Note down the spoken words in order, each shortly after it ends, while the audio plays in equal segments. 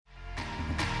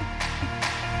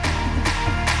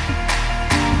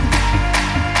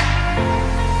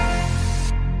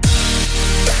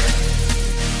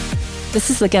This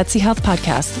is the Gutsy Health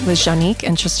Podcast with Janique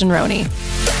and Tristan Roney.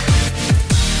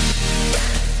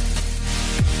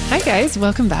 Hi guys,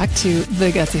 welcome back to the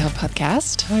Gutsy Health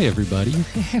Podcast. Hi everybody.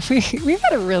 We've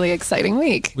had a really exciting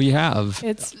week. We have.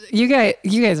 It's you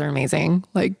guys are amazing.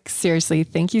 Like seriously,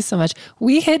 thank you so much.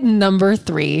 We hit number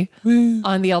 3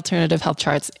 on the alternative health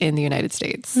charts in the United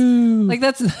States. Like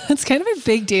that's kind of a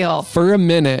big deal. For a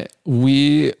minute,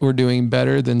 we were doing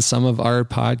better than some of our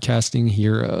podcasting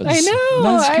heroes. I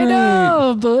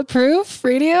know. Bulletproof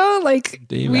Radio. Like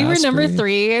Dave we were Asprey. number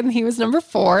 3 and he was number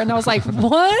 4. And I was like,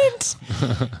 what?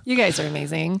 You guys are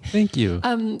amazing. Thank you.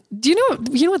 Do you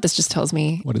know what this just tells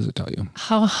me? What does it tell you?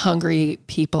 How hungry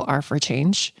people are for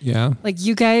change. Yeah. Like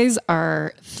you guys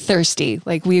are thirsty.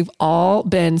 Like we've all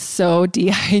been so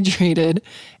dehydrated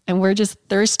and we're just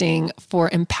thirsting for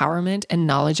empowerment and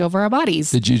knowledge over our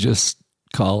bodies. Did you just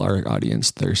call our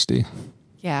audience thirsty?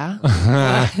 Yeah.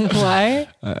 Why?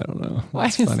 I don't know. Why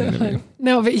That's is funny that to me. fun?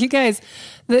 No, but you guys,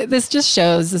 this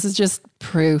is just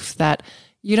proof that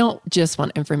you don't just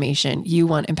want information. You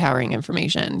want empowering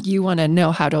information. You want to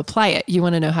know how to apply it. You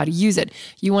want to know how to use it.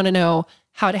 You want to know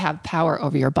how to have power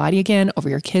over your body again, over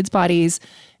your kids' bodies.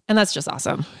 And that's just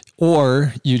awesome.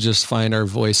 Or you just find our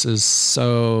voices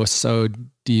so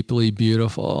deeply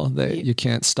beautiful that you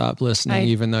can't stop listening,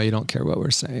 even though you don't care what we're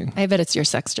saying. I bet it's your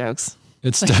sex jokes.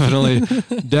 It's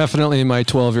definitely my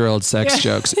 12-year-old sex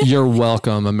jokes. You're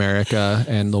welcome, America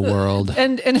and the world.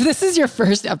 And if this is your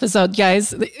first episode,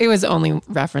 guys, it was only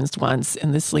referenced once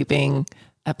in the sleeping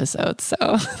episode. So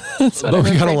that's what But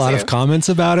we got a referring lot to. of comments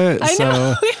about it. I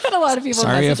know. We had a lot of people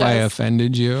Sorry message if I us.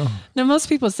 offended you. No, most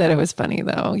people said it was funny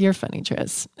though. You're funny,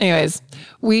 Tris. Anyways,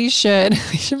 we should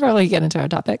probably get into our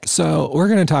topic. So we're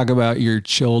going to talk about your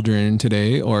children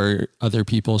today, or other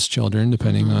people's children,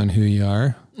 depending on who you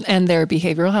are. And their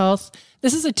behavioral health.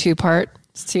 This is a 2-part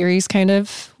series, kind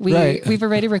of. We've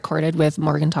already recorded with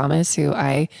Morgan Thomas, who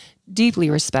I deeply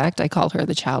respect. I call her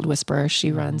the child whisperer.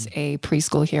 She runs a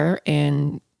preschool here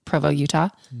in Provo, Utah.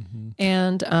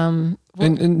 And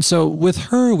so with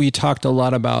her, we talked a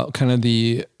lot about kind of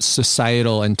the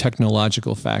societal and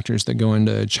technological factors that go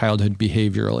into childhood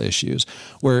behavioral issues,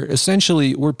 where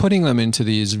essentially we're putting them into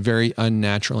these very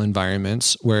unnatural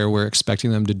environments where we're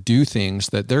expecting them to do things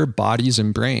that their bodies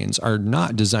and brains are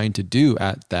not designed to do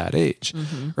at that age,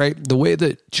 right? The way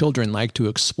that children like to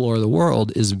explore the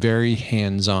world is very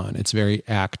hands-on. It's very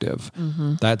active.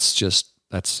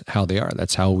 That's how they are.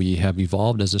 That's how we have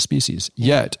evolved as a species.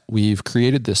 Yet we've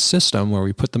created this system where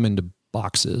we put them into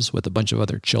boxes with a bunch of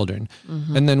other children.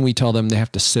 And then we tell them they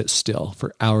have to sit still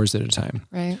for hours at a time.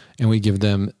 Right. And we give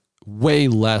them way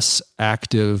less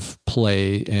active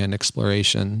play and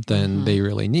exploration than they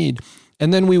really need.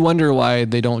 And then we wonder why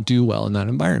they don't do well in that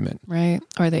environment. Right.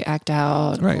 Or they act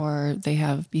out, Right. or they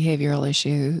have behavioral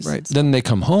issues. Right. Then they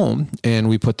come home and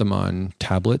we put them on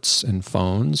tablets and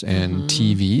phones and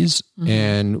TVs.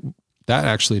 And that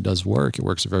actually does work. It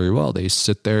works very well. They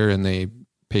sit there and they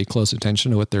pay close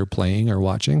attention to what they're playing or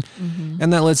watching.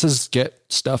 And that lets us get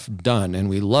stuff done. And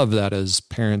we love that as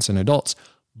parents and adults.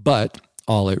 But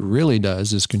all it really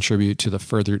does is contribute to the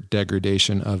further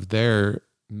degradation of their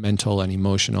mental and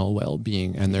emotional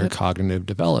well-being and their cognitive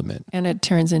development. And it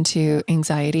turns into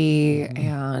anxiety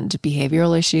and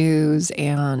behavioral issues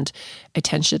and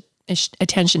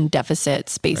attention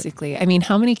deficits, basically. Right. I mean,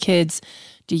 how many kids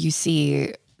do you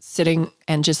see sitting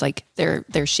and just like they're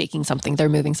shaking something, they're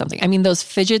moving something? I mean, those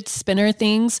fidget spinner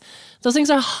things, those things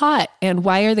are hot. And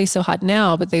why are they so hot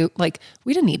now? But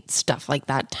we didn't need stuff like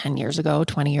that 10 years ago,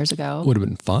 20 years ago. Would have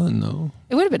been fun though.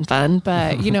 It would have been fun,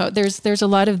 but there's a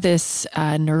lot of this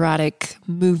neurotic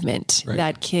movement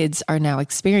that kids are now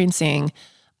experiencing.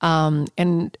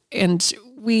 And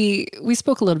we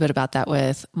spoke a little bit about that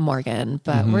with Morgan,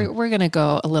 but we're going to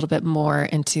go a little bit more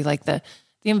into like the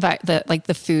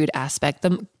food aspect,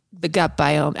 the gut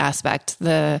biome aspect,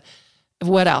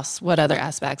 what other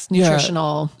aspects,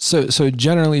 nutritional. Yeah. So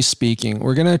generally speaking,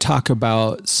 we're going to talk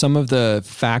about some of the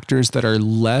factors that are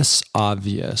less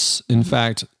obvious. In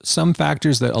fact, some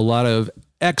factors that a lot of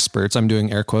experts, I'm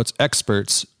doing air quotes,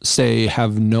 experts say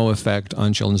have no effect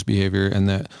on children's behavior and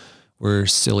that we're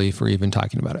silly for even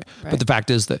talking about it. Right. But the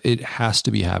fact is that it has to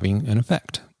be having an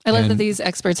effect. I love that these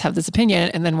experts have this opinion,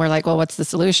 and then we're like, well, what's the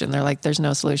solution? They're like, there's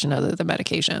no solution other than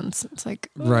medications. It's like,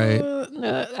 right.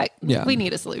 We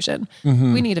need a solution.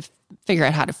 We need to figure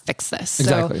out how to fix this.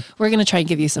 Exactly. So we're going to try and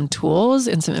give you some tools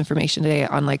and some information today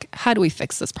on like, how do we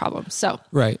fix this problem? So,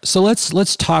 right. So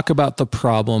let's talk about the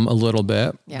problem a little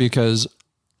bit because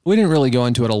we didn't really go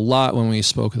into it a lot when we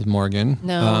spoke with Morgan.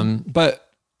 No. But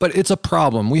it's a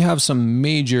problem. We have some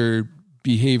major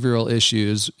behavioral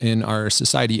issues in our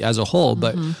society as a whole,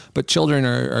 but children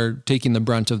are taking the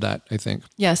brunt of that, I think.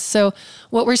 Yes. So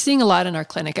what we're seeing a lot in our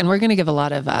clinic, and we're going to give a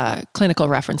lot of clinical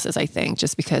references, I think,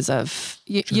 just because of,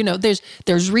 you know,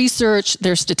 there's research,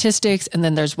 there's statistics, and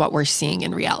then there's what we're seeing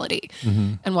in reality.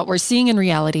 And what we're seeing in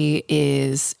reality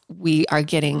is we are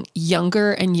getting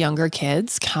younger and younger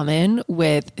kids come in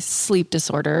with sleep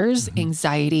disorders,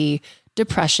 anxiety,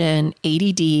 depression,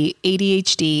 ADD,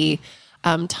 ADHD,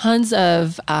 tons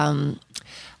of,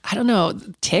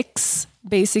 tics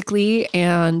basically.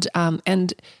 And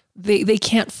they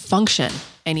can't function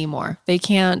anymore. They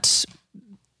can't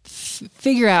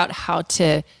figure out how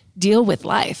to deal with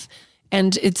life.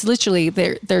 And it's literally,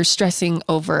 they're stressing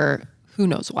over who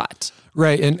knows what.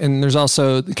 Right. And there's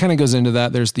also, it kind of goes into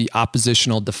that, there's the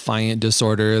oppositional defiant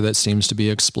disorder that seems to be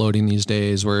exploding these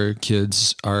days, where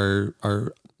kids are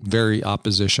very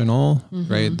oppositional,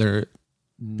 right? They're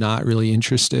not really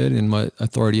interested in what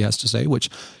authority has to say, which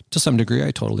to some degree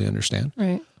I totally understand.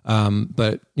 Right.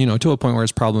 But, you know, to a point where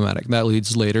it's problematic. That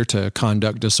leads later to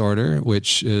conduct disorder,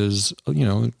 which is, you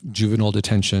know, juvenile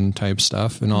detention type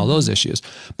stuff and all those issues.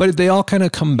 But they all kind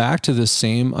of come back to the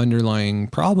same underlying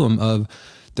problem of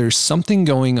there's something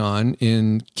going on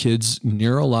in kids'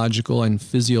 neurological and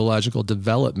physiological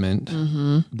development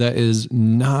that is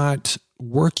not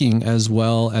working as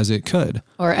well as it could.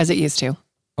 Or as it used to.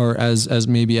 Or as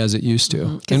maybe as it used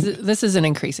to. Because this is an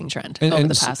increasing trend over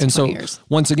the past 20 years.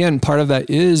 Once again, part of that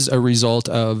is a result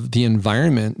of the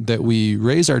environment that we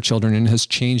raise our children in has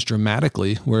changed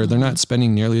dramatically, where they're not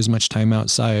spending nearly as much time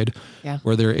outside,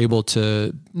 where they're able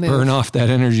to burn off that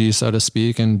energy, so to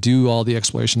speak, and do all the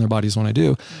exploration their bodies want to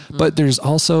do. But there's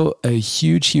also a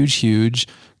huge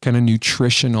kind of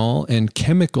nutritional and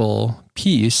chemical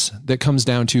piece that comes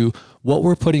down to what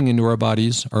we're putting into our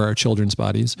bodies or our children's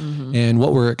bodies and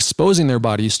what we're exposing their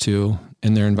bodies to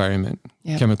in their environment,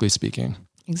 chemically speaking.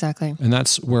 Exactly. And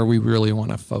that's where we really want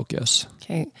to focus.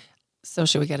 Okay. So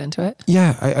should we get into it?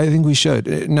 Yeah, I think we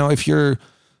should. Now, if you're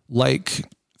like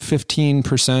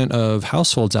 15% of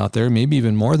households out there, maybe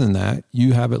even more than that,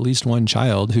 you have at least one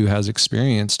child who has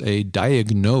experienced a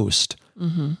diagnosed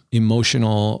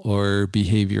emotional or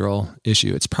behavioral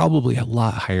issue. It's probably a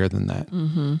lot higher than that,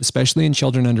 especially in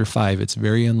children under 5. It's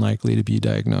very unlikely to be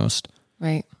diagnosed.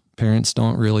 Right. Parents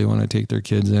don't really want to take their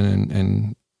kids in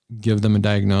and give them a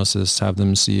diagnosis, have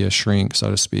them see a shrink,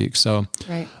 so to speak. So,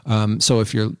 so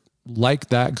if you're like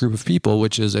that group of people,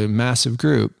 which is a massive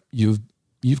group, you've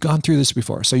gone through this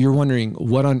before. So you're wondering,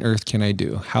 what on earth can I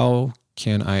do? How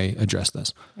can I address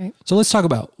this? Right. So let's talk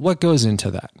about what goes into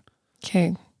that.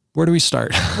 Okay. Where do we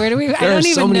start? Where do we? I don't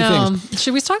even know.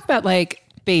 Should we talk about like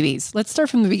babies? Let's start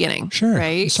from the beginning. Sure.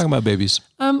 Right. Let's talk about babies.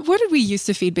 What did we used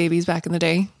to feed babies back in the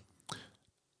day?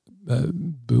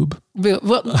 Boob.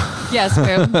 Well, yes,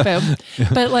 boob.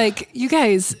 But like, you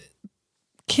guys,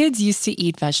 kids used to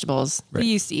eat vegetables. Right. They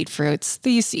used to eat fruits.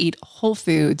 They used to eat whole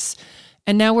foods.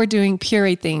 And now we're doing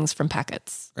pureed things from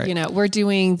packets. Right. You know, we're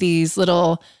doing these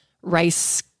little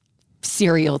rice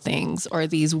cereal things or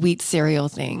these wheat cereal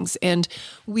things. And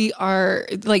we are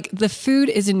like, the food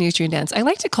is a nutrient dense. I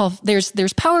like to call, there's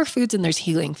power foods and there's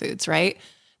healing foods, right?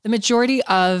 The majority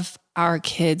of our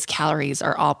kids' calories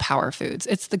are all power foods.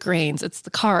 It's the grains, it's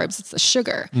the carbs, it's the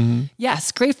sugar.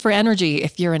 Yes, great for energy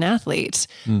if you're an athlete.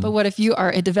 But what if you are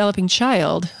a developing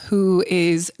child who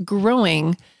is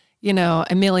growing, you know,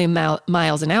 a million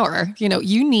miles an hour? You know,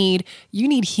 you need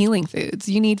healing foods.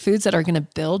 You need foods that are going to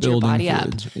build your body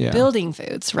foods. Up. Yeah. Building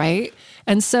foods, right?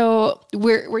 And so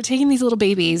we're taking these little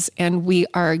babies and we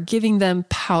are giving them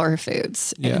power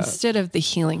foods instead of the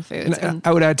healing foods. And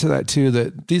I would add to that too,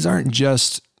 that these aren't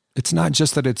just, it's not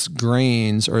just that it's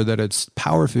grains or that it's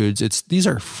power foods. These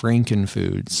are Franken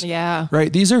foods. Yeah.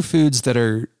 Right. These are foods that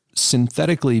are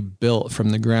synthetically built from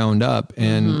the ground up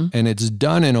and it's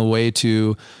done in a way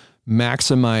to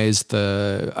maximize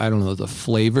the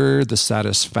flavor, the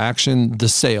satisfaction, the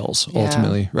sales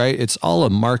ultimately, right? It's all a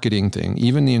marketing thing,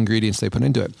 even the ingredients they put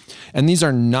into it. And these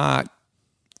are not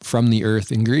from the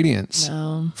earth ingredients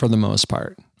for the most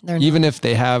part. Even if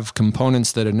they have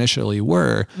components that initially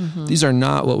were, these are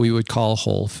not what we would call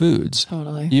whole foods.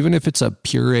 Totally. Even if it's a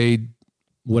pureed,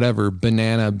 whatever,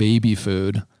 banana baby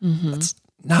food, that's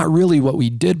not really what we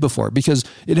did before, because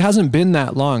it hasn't been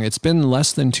that long. It's been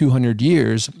less than 200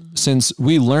 years since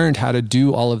we learned how to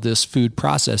do all of this food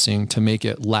processing to make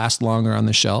it last longer on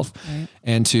the shelf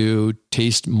and to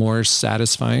taste more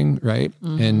satisfying, right?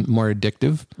 And more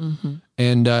addictive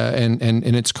and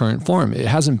in its current form. It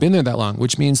hasn't been there that long,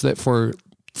 which means that for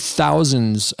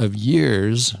thousands of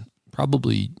years,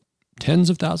 probably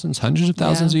tens of thousands, hundreds of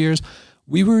thousands of years,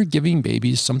 we were giving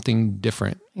babies something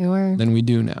different than we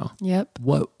do now. Yep.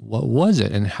 What was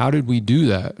it, and how did we do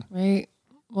that? Right.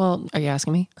 Well, are you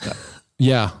asking me?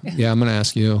 Yeah, I'm going to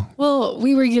ask you. Well,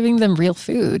 we were giving them real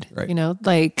food, right.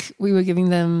 Like we were giving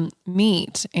them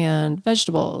meat and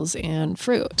vegetables and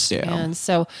fruit. Yeah. And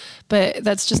so, but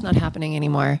that's just not happening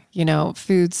anymore.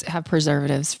 Foods have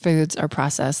preservatives, foods are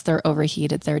processed, they're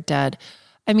overheated, they're dead.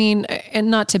 I mean,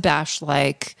 and not to bash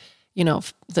like,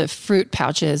 the fruit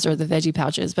pouches or the veggie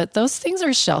pouches, but those things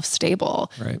are shelf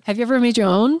stable. Right. Have you ever made your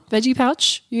own veggie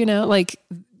pouch? like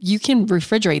you can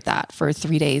refrigerate that for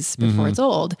 3 days before it's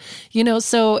old,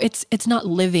 so it's not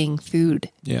living food.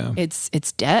 Yeah. It's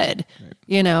dead,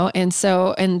 right. And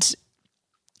so, and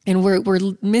we're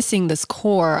missing this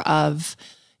core of,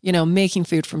 making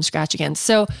food from scratch again.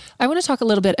 So I want to talk a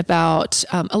little bit about,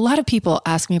 a lot of people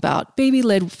ask me about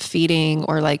baby-led feeding,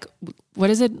 or like,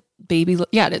 what is it?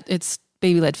 It's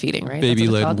baby-led feeding, right?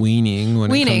 Baby-led weaning.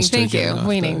 Weaning, thank you.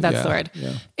 Weaning, that's the word.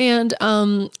 Yeah. And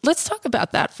let's talk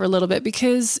about that for a little bit,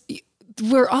 because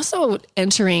we're also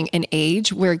entering an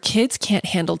age where kids can't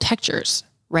handle textures,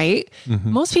 right?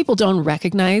 Mm-hmm. Most people don't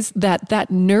recognize that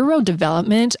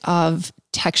neurodevelopment of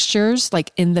textures, like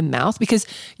in the mouth, because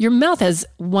your mouth has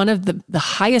one of the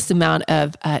highest amount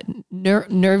of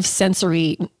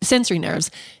sensory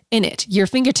nerves in it. Your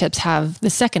fingertips have the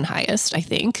second highest, I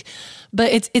think,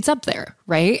 but it's up there,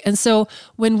 right? And so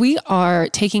when we are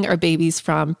taking our babies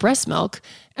from breast milk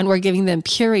and we're giving them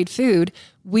pureed food,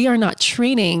 we are not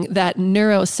training that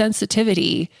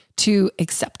neurosensitivity to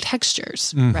accept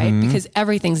textures, right? Because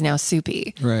everything's now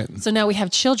soupy. Right. So now we have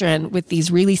children with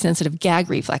these really sensitive gag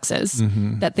reflexes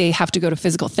that they have to go to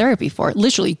physical therapy for.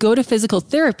 Literally go to physical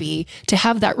therapy to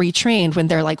have that retrained when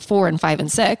they're like 4 and 5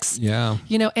 and 6. Yeah.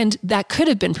 And that could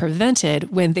have been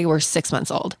prevented when they were 6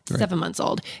 months old, right. 7 months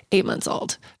old, 8 months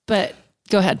old. But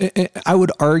go ahead. I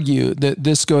would argue that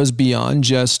this goes beyond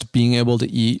just being able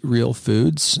to eat real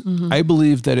foods. I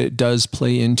believe that it does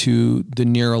play into the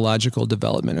neurological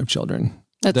development of children.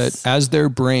 That as their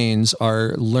brains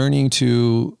are learning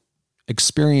to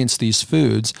experience these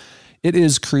foods, it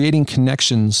is creating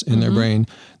connections in their brain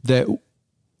that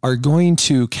are going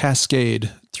to cascade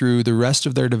through the rest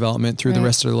of their development, through the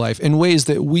rest of their life, in ways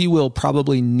that we will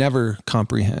probably never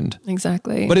comprehend.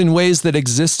 Exactly. But in ways that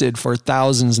existed for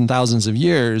thousands and thousands of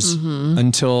years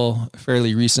until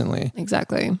fairly recently.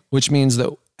 Exactly. Which means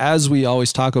that, as we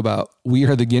always talk about, we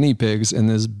are the guinea pigs in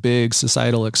this big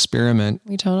societal experiment.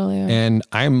 We totally are. And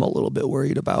I'm a little bit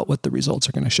worried about what the results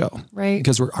are going to show. Right.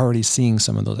 Because we're already seeing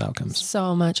some of those outcomes.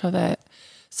 So much of it.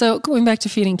 So going back to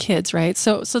feeding kids, right?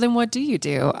 So then what do you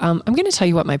do? I'm going to tell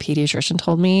you what my pediatrician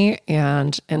told me.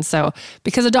 And so,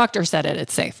 because a doctor said it,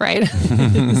 it's safe, right?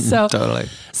 So totally.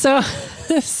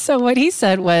 So what he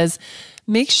said was,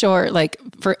 make sure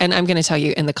and I'm going to tell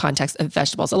you in the context of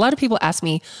vegetables. A lot of people ask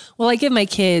me, well, I give my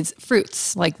kids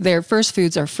fruits, like their first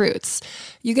foods are fruits.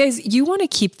 You guys, you want to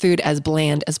keep food as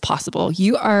bland as possible.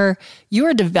 You are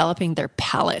developing their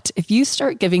palate. If you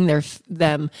start giving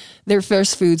them their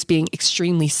first foods being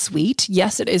extremely sweet,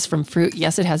 yes, it is from fruit.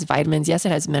 Yes, it has vitamins. Yes,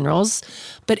 it has minerals.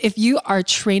 But if you are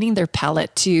training their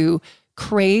palate to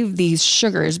crave these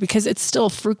sugars because it's still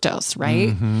fructose,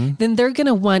 right? Then they're going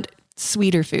to want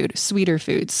sweeter food.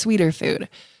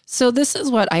 So this is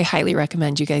what I highly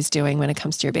recommend you guys doing when it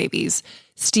comes to your babies.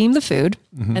 Steam the food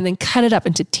and then cut it up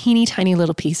into teeny tiny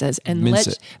little pieces and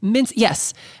mince.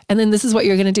 Yes. And then this is what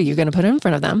you're going to do. You're going to put it in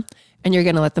front of them and you're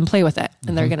going to let them play with it.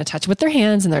 And they're going to touch it with their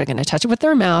hands and they're going to touch it with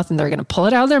their mouth and they're going to pull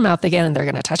it out of their mouth again and they're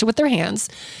going to touch it with their hands.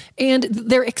 And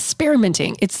they're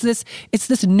experimenting. It's this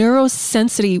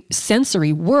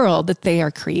sensory world that they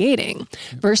are creating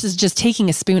versus just taking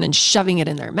a spoon and shoving it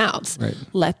in their mouths. Right.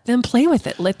 Let them play with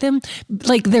it. Let them,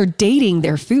 they're dating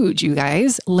their food, you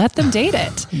guys. Let them date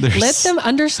it. Let them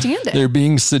understand it. They're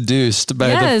being seduced by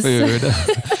the food.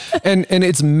 and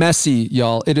it's messy,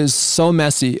 y'all. It is so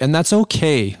messy, and that's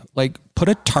okay. Put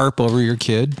a tarp over your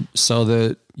kid so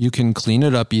that you can clean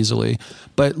it up easily,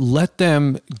 but let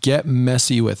them get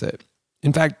messy with it.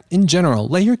 In fact, in general,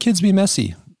 let your kids be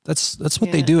messy. That's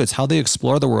what they do. It's how they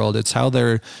explore the world. It's how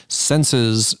their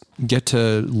senses get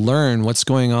to learn what's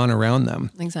going on around them.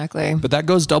 Exactly. But that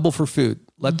goes double for food.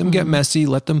 Let them get messy.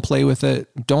 Let them play with it.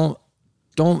 Don't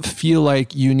feel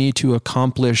like you need to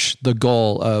accomplish the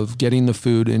goal of getting the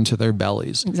food into their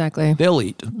bellies. Exactly. They'll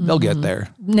eat. They'll get there.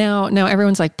 Now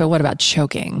everyone's like, but what about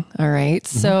choking? All right.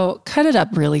 So cut it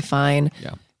up really fine.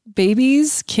 Yeah.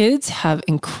 Babies, kids have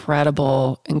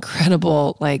incredible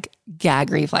gag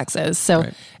reflexes. So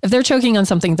if they're choking on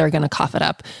something, they're going to cough it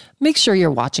up. Make sure you're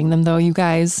watching them though, you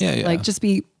guys. Yeah. Just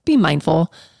be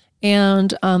mindful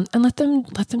and let them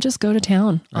just go to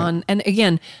town on, and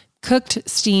again, cooked,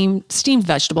 steamed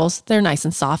vegetables. They're nice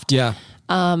and soft. Yeah.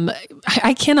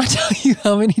 I cannot tell you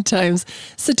how many times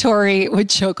Satori would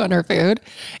choke on her food.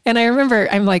 And I remember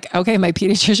I'm like, okay, my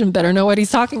pediatrician better know what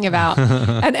he's talking about.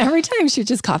 And every time she'd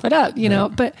just cough it up, you know,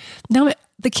 but no,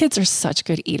 the kids are such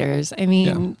good eaters. I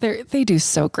mean, they do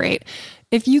so great.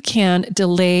 If you can,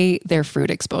 delay their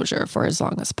fruit exposure for as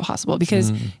long as possible,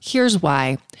 because here's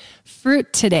why.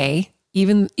 Fruit today,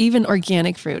 even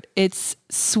organic fruit, it's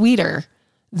sweeter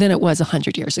than it was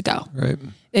 100 years ago. Right.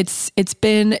 It's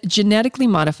been genetically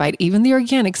modified. Even the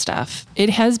organic stuff, it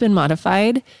has been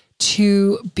modified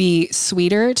to be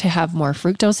sweeter, to have more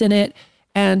fructose in it,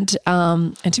 and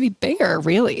to be bigger,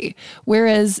 really.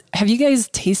 Whereas, have you guys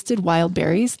tasted wild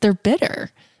berries? They're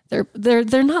bitter.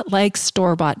 They're not like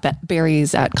store-bought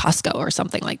berries at Costco or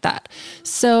something like that.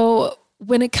 So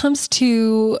when it comes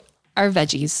to our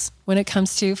veggies, when it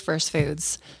comes to first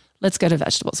foods, let's go to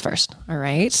vegetables first. All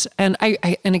right. And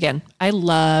and again, I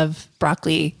love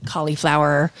broccoli,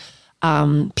 cauliflower,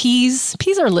 peas.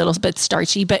 Peas are a little bit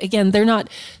starchy, but again, they're not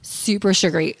super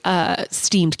sugary.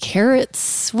 Steamed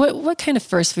carrots. What kind of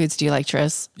first foods do you like,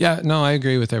 Tris? Yeah, no, I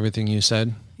agree with everything you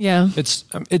said. Yeah. It's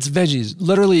veggies.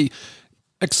 Literally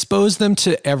expose them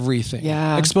to everything.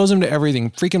 Yeah. Expose them to everything.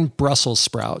 Freaking Brussels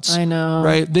sprouts. I know.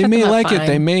 Right? They may like it.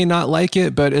 They may not like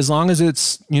it, but as long as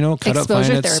it's, cut up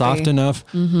fine, it's soft enough,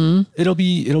 it'll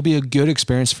be a good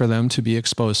experience for them to be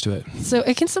exposed to it. So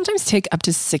it can sometimes take up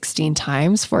to 16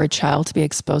 times for a child to be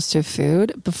exposed to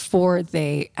food before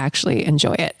they actually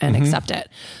enjoy it and accept it.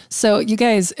 So you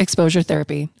guys, exposure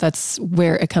therapy, that's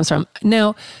where it comes from.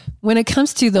 Now, when it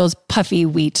comes to those puffy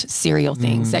wheat cereal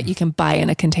things that you can buy in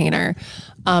a container,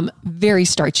 very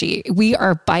starchy. We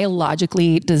are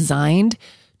biologically designed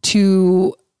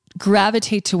to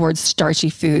gravitate towards starchy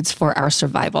foods for our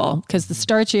survival, because the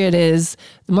starchier it is,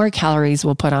 the more calories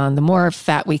we'll put on, the more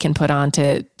fat we can put on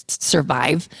to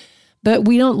survive. But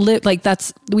we don't live like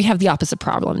we have the opposite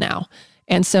problem now.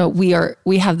 And so we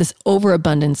have this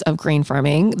overabundance of grain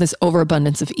farming, this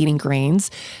overabundance of eating grains,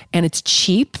 and it's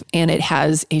cheap and it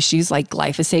has issues like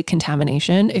glyphosate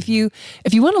contamination. If you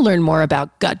want to learn more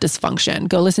about gut dysfunction,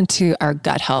 go listen to our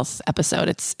gut health episode.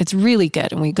 It's really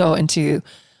good. And we go into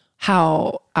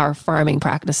how our farming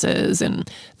practices and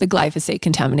the glyphosate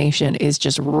contamination is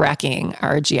just wrecking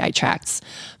our GI tracts.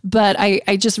 But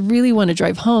I just really want to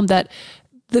drive home that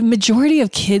the majority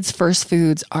of kids' first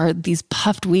foods are these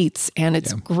puffed wheats and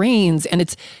it's grains and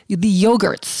it's the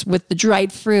yogurts with the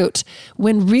dried fruit,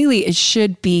 when really it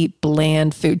should be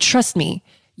bland food. Trust me,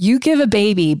 you give a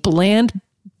baby bland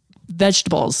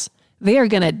vegetables, they are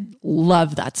going to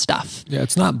love that stuff. Yeah,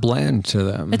 it's not bland to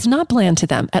them. It's not bland to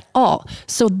them at all.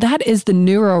 So that is the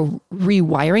neuro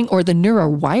rewiring or the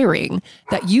neurowiring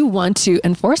that you want to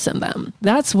enforce in them.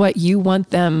 That's what you want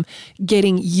them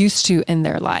getting used to in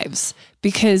their lives,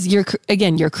 because you're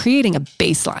creating a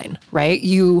baseline, right?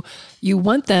 You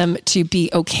want them to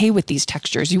be okay with these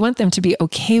textures. You want them to be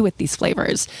okay with these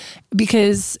flavors,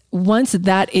 because once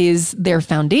that is their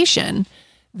foundation,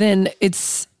 then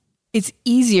it's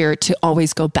easier to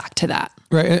always go back to that.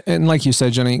 Right. And like you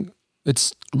said, Jenny,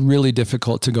 it's really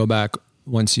difficult to go back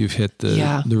once you've hit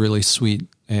the really sweet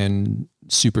and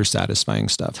super satisfying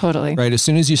stuff. Totally. Right. As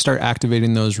soon as you start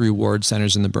activating those reward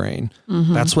centers in the brain,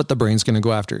 that's what the brain's going to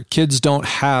go after. Kids don't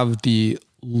have the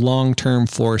long-term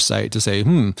foresight to say,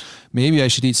 maybe I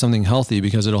should eat something healthy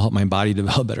because it'll help my body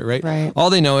develop better, right? Right.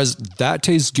 All they know is that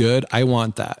tastes good. I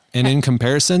want that. And in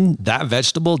comparison, that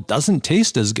vegetable doesn't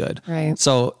taste as good. Right.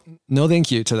 So no thank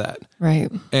you to that.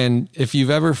 Right. And if you've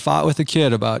ever fought with a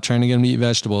kid about trying to get them to eat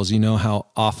vegetables, you know how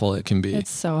awful it can be. It's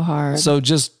so hard. So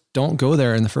just don't go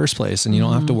there in the first place and you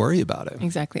don't have to worry about it.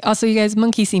 Exactly. Also, you guys,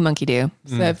 monkey see, monkey do.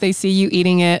 So if they see you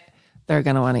eating it, they're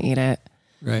going to want to eat it.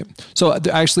 Right. So I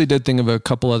actually did think of a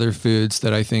couple other foods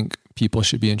that I think people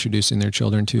should be introducing their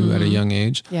children to at a young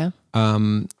age. Yeah.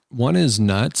 One is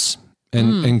nuts.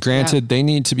 And granted, they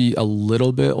need to be a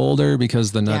little bit older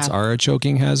because the nuts are a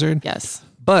choking hazard. Yes.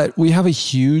 But we have a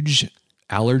huge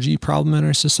allergy problem in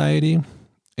our society.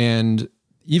 And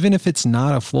even if it's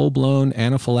not a full-blown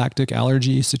anaphylactic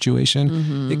allergy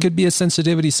situation, it could be a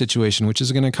sensitivity situation, which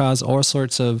is going to cause all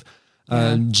sorts of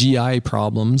GI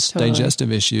problems,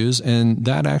 digestive issues, and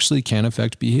that actually can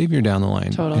affect behavior down the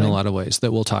line in a lot of ways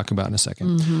that we'll talk about in a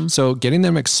second. So getting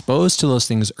them exposed to those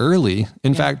things early,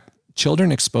 in fact,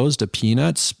 children exposed to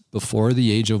peanuts before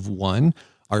the age of 1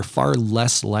 are far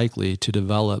less likely to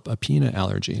develop a peanut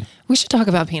allergy. We should talk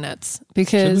about peanuts.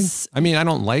 because I mean, I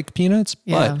don't like peanuts,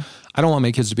 Yeah. but I don't want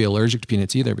my kids to be allergic to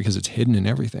peanuts either because it's hidden in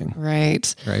everything.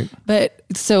 right. Right. But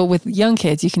so with young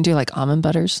kids, you can do like almond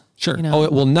butters. Sure. You know? Oh,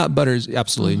 well, nut butters,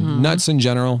 absolutely. Nuts in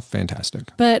general, fantastic.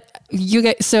 But you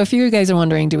guys, so if you guys are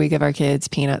wondering, do we give our kids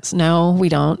peanuts? No, we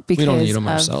don't. Because We don't eat them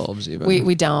of- ourselves even.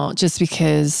 We don't, just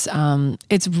because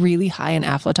it's really high in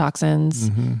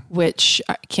aflatoxins, which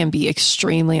can be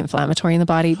extremely inflammatory in the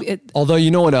body. Although,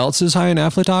 you know what else is high in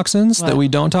aflatoxins that we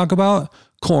don't talk about?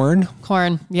 Corn.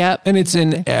 Corn, yep. And it's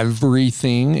in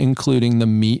everything, including the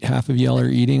meat half of y'all are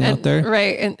eating out there.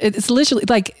 Right. And it's literally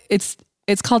like, it's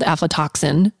called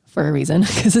aflatoxin for a reason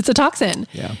because it's a toxin.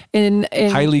 Yeah. And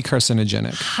Highly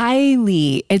carcinogenic.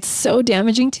 highly, it's so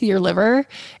damaging to your liver.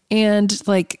 And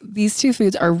like these two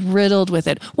foods are riddled with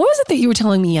it. What was it that you were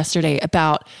telling me yesterday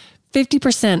about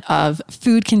 50% of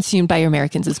food consumed by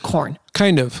Americans is corn?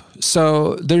 Kind of.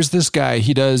 So there's this guy,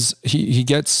 he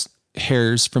gets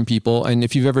hairs from people. And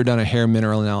if you've ever done a hair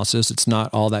mineral analysis, it's not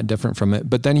all that different from it.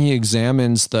 But then he does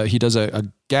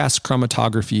a gas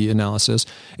chromatography analysis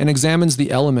and examines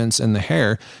the elements in the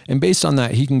hair. And based on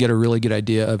that, he can get a really good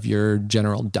idea of your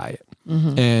general diet.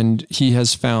 And he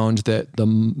has found that the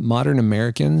modern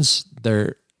Americans,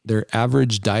 their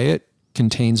average diet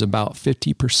contains about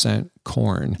 50%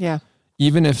 corn. Yeah.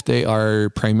 Even if they are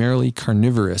primarily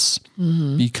carnivorous,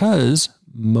 because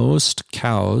most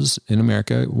cows in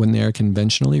America, when they are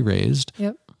conventionally raised,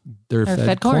 Yep. they're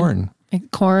fed corn.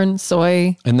 Corn,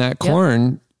 soy. And that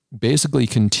corn basically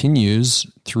continues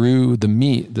through the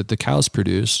meat that the cows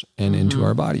produce and into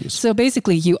our bodies. So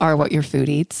basically you are what your food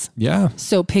eats. Yeah.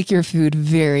 So pick your food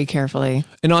very carefully.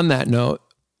 And on that note,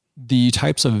 the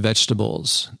types of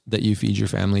vegetables that you feed your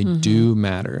family do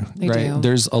matter, right? do.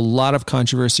 There's a lot of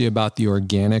controversy about the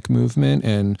organic movement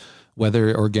and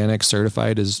whether organic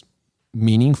certified is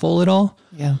meaningful at all.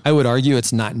 Yeah. I would argue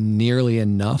it's not nearly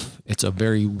enough. It's a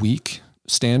very weak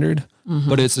standard,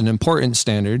 but it's an important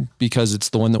standard because it's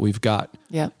the one that we've got.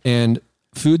 Yeah. And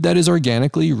food that is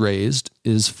organically raised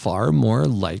is far more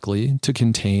likely to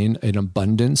contain an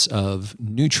abundance of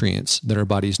nutrients that our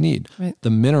bodies need. Right. The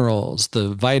minerals, the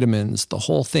vitamins, the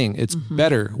whole thing. It's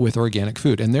better with organic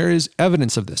food. And there is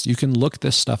evidence of this. You can look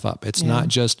this stuff up. It's not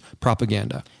just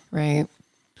propaganda. Right.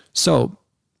 So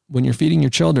when you're feeding your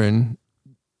children,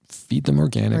 feed them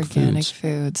organic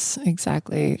foods.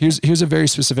 Exactly. Here's a very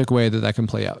specific way that can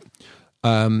play out.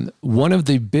 One of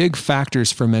the big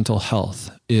factors for mental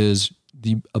health is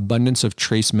the abundance of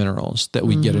trace minerals that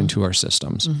we get into our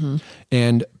systems.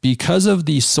 And because of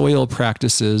the soil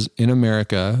practices in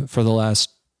America for the last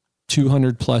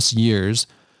 200 plus years,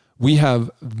 we have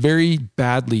very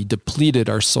badly depleted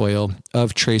our soil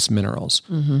of trace minerals.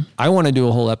 I want to do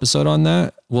a whole episode on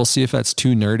that. We'll see if that's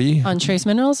too nerdy. On trace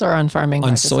minerals or on farming? On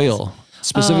practices? soil.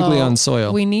 Specifically on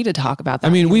soil. We need to talk about that. I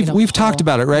mean, we've talked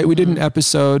about it, right? We did an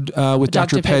episode with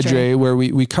Dr. Pedre where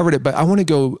we covered it, but I want to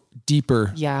go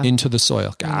deeper into the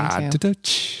soil. God,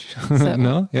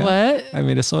 no? Yeah. What? I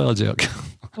made a soil joke.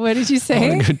 What did you I say?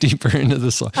 want to go deeper into the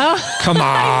soil. Come on.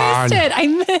 I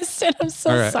missed it. I'm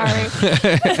so sorry.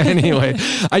 Anyway,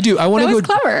 I do. I want to go.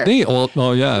 That was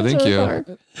clever. Thank you.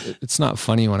 Clever. It's not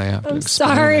funny when I have to explain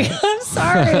Sorry. it. I'm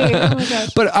sorry. Oh my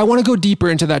gosh. But I want to go deeper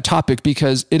into that topic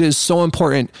because it is so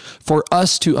important for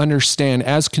us to understand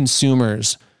as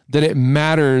consumers that it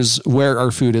matters where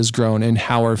our food is grown and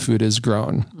how our food is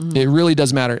grown. It really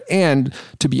does matter. And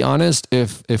to be honest,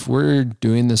 if we're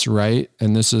doing this right,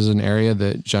 and this is an area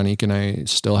that Janique and I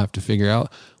still have to figure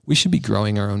out, we should be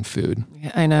growing our own food.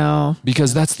 I know.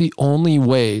 Because that's the only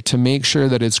way to make sure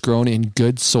that it's grown in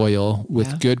good soil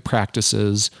with good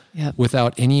practices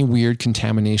without any weird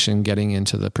contamination getting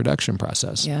into the production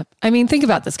process. Yep. I mean, think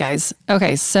about this, guys.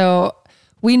 Okay. So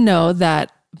we know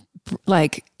that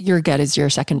like your gut is your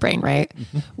second brain, right?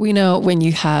 We know when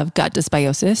you have gut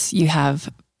dysbiosis, you have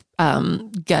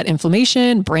gut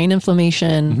inflammation, brain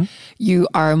inflammation, you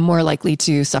are more likely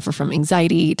to suffer from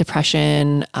anxiety,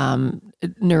 depression,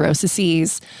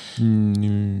 neuroses.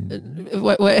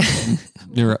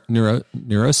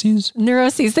 Neuroses?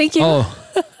 Neuroses. Thank you. Oh,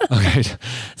 okay.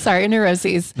 Sorry,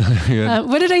 neuroses.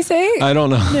 What did I say? I don't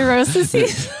know.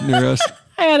 Neuroses.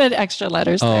 I added extra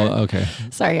letters there. Oh, okay.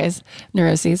 Sorry, guys.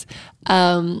 Neuroses.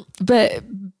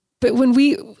 But when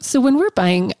we're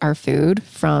buying our food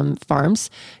from farms,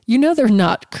 they're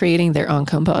not creating their own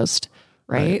compost,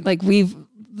 right? Like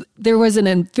there was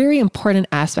a very important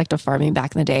aspect of farming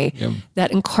back in the day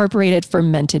that incorporated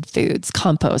fermented foods,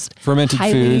 compost. Fermented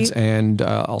foods and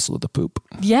also the poop.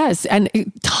 Yes. And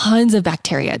tons of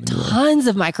bacteria, tons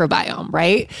of microbiome,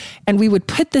 right? And we would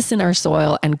put this in our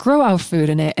soil and grow our food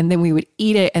in it. And then we would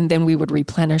eat it and then we would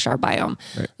replenish our biome.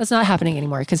 Right. That's not happening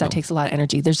anymore because that takes a lot of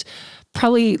energy. There's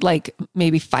probably like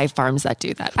maybe 5 farms that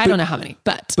do that. I don't know how many,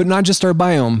 but not just our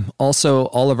biome, also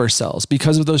all of our cells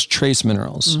because of those trace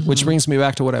minerals, which brings me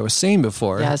back to what I was saying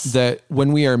before, that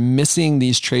when we are missing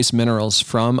these trace minerals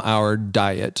from our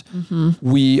diet,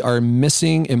 we are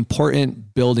missing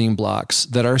important building blocks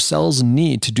that our cells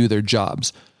need to do their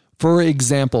jobs. For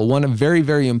example, one very,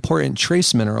 very important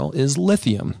trace mineral is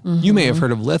lithium. You may have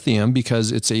heard of lithium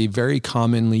because it's a very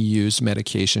commonly used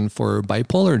medication for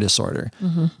bipolar disorder.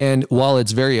 And while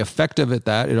it's very effective at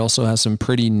that, it also has some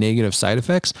pretty negative side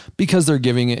effects because they're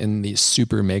giving it in these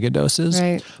super mega doses.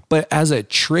 Right. But as a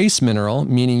trace mineral,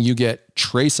 meaning you get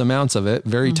trace amounts of it,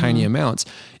 very tiny amounts,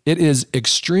 it is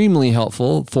extremely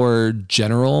helpful for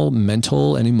general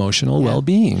mental and emotional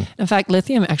well-being. In fact,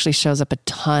 lithium actually shows up a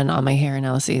ton on my hair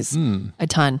analyses, a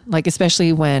ton, like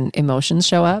especially when emotions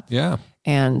show up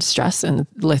and stress, and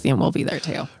lithium will be there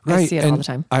too. Right. I see it all the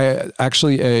time. I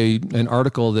actually, an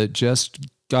article that just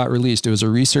got released, it was a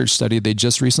research study they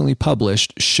just recently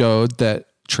published, showed that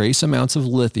trace amounts of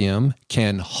lithium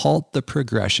can halt the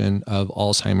progression of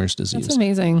Alzheimer's disease. That's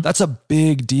amazing. That's a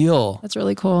big deal. That's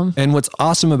really cool. And what's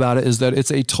awesome about it is that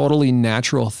it's a totally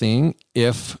natural thing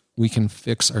if we can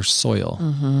fix our soil.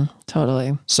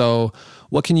 Totally. So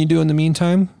what can you do in the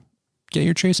meantime? Get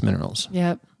your trace minerals.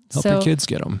 Yep. Help your kids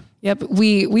get them. Yep.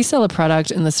 We sell a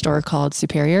product in the store called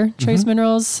Superior Trace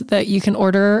Minerals that you can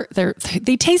order.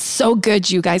 They taste so good,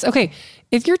 you guys. Okay.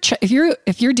 If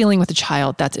you're dealing with a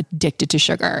child that's addicted to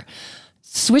sugar,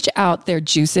 switch out their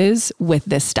juices with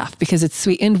this stuff because it's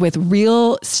sweetened with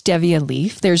real stevia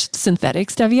leaf. There's synthetic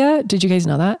stevia. Did you guys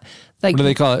know that? Like, what do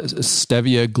they call it?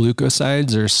 Stevia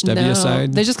glucosides or steviacide?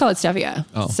 No, they just call it stevia.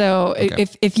 Oh, so okay.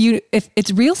 if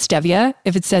it's real stevia,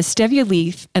 if it says stevia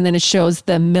leaf and then it shows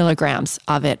the milligrams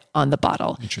of it on the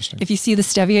bottle. Interesting. If you see the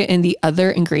stevia in the other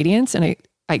ingredients, and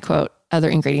I quote other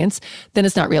ingredients, then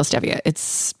it's not real stevia.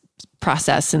 It's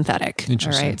processed synthetic.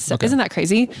 Interesting. All right. So okay. Isn't that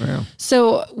crazy? Yeah.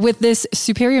 So with this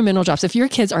Superior Mineral Drops, if your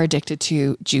kids are addicted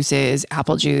to juices,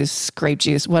 apple juice, grape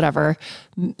juice, whatever,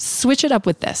 switch it up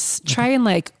with this. Try and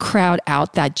like crowd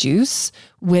out that juice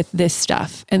with this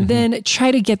stuff, and then try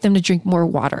to get them to drink more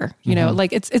water. You know,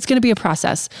 like it's going to be a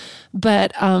process,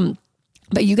 but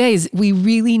you guys, we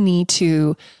really need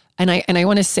to, and I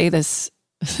want to say this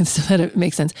so that it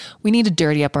makes sense. We need to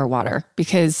dirty up our water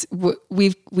because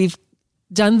we've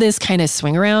done this kind of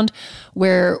swing around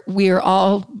where we are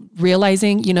all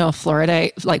realizing, you know,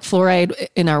 fluoride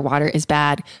in our water is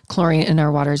bad. Chlorine in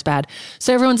our water is bad.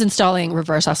 So everyone's installing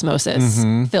reverse osmosis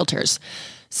filters.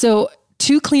 So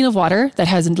too clean of water that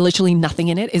has literally nothing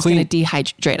in it is going to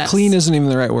dehydrate us. Clean isn't even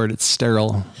the right word. It's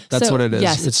sterile. That's what it is.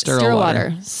 Yes, it's sterile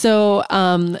water. So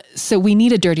we need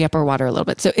to dirty up our water a little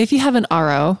bit. So if you have an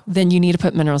RO, then you need to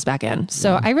put minerals back in.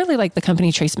 So I really like the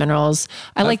company Trace Minerals.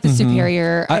 I like the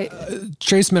Superior.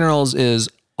 Trace Minerals is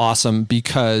awesome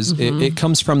because it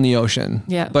comes from the ocean,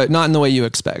 but not in the way you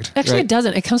expect. Actually, right? It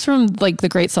doesn't. It comes from like the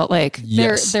Great Salt Lake.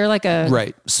 Yes. They're like a...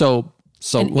 Right. So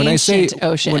when I say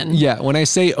ocean, when I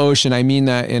say ocean, I mean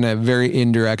that in a very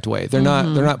indirect way. They're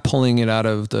not pulling it out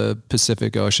of the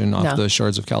Pacific Ocean off the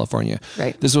shores of California.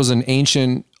 Right. This was an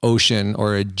ancient ocean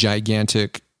or a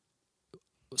gigantic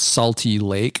salty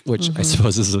lake, which I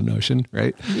suppose is an ocean,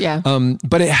 right? Yeah.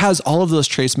 But it has all of those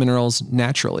trace minerals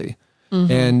naturally,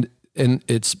 and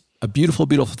it's a beautiful,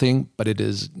 beautiful thing, but it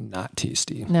is not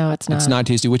tasty. No, it's not. It's not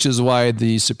tasty, which is why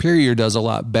the Superior does a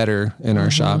lot better in our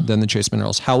shop than the Trace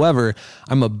Minerals. However,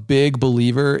 I'm a big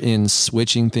believer in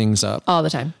switching things up all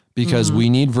the time because we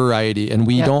need variety and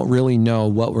we don't really know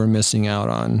what we're missing out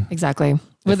on. Exactly.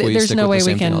 There's no way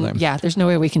we can, there's no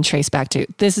way we can trace back to,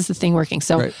 this is the thing working.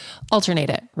 So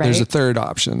alternate it, right? There's a third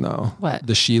option though. What?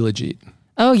 The Shilajit.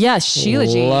 Oh yes,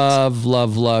 Shilajit.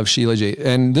 Love Shilajit.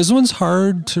 And this one's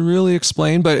hard to really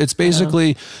explain, but it's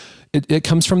basically, it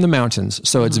comes from the mountains.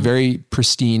 So it's very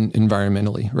pristine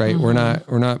environmentally, right? We're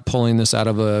not pulling this out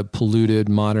of a polluted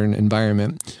modern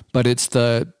environment, but it's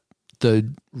the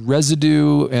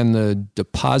residue and the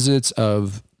deposits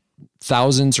of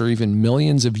thousands or even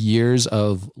millions of years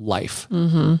of life,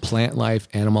 plant life,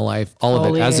 animal life, all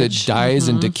of it. As it dies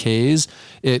and decays,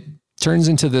 it turns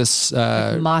into this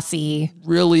mossy,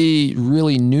 really,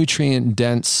 really nutrient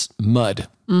dense mud,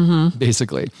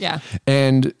 basically. Yeah.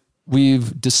 And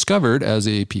we've discovered as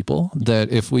a people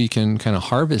that if we can kind of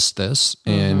harvest this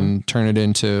and turn it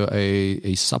into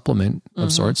a supplement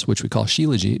of sorts, which we call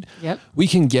Shilajit, we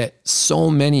can get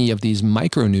so many of these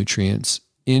micronutrients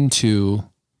into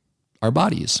our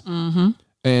bodies.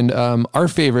 And our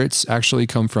favorites actually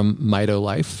come from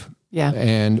MitoLife. Yeah.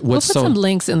 And we'll put some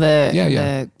links in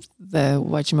the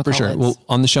whatchamacallit. For sure. Well,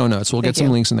 on the show notes, we'll get some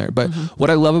links in there. But what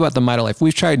I love about the MitoLife,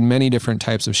 we've tried many different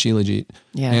types of Shilajit.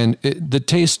 Yeah. And the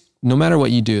taste, no matter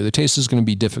what you do, the taste is going to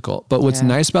be difficult. But what's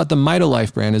nice about the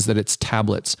MitoLife brand is that it's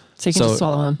tablets. So you can just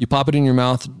swallow them. You pop it in your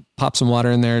mouth, pop some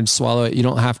water in there and swallow it. You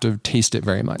don't have to taste it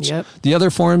very much. Yep. The other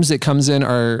forms it comes in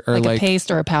are like a paste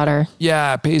or a powder.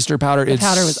 Yeah, paste or powder. The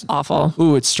powder was awful.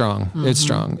 Ooh, it's strong. It's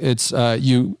strong. It's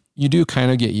you do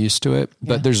kind of get used to it,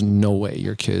 but there's no way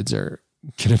your kids are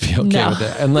going to be okay with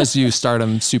it unless you start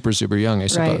them super, super young, I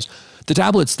suppose. Right. The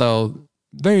tablets, though,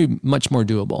 very much more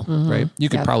doable, right? You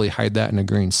could probably hide that in a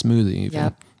green smoothie.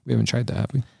 Even. We haven't tried that,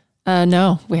 have we?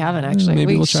 No, we haven't actually.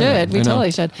 Maybe we'll try should. That. We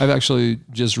totally should. I've actually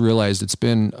just realized it's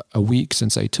been a week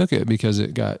since I took it because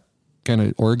it got kind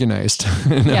of organized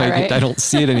and I don't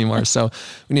see it anymore. So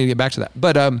we need to get back to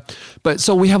that. But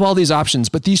so we have all these options,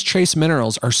 but these trace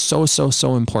minerals are so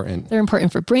important. They're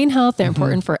important for brain health. They're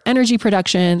important for energy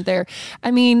production.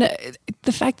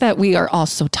 The fact that we are all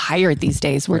so tired these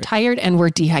days, we're tired and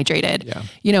we're dehydrated,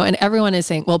 and everyone is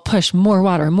saying, well, push more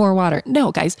water.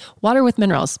 No, guys, water with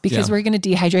minerals, because we're going to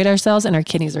dehydrate ourselves and our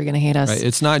kidneys are going to hate us. Right.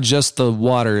 It's not just the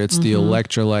water, it's the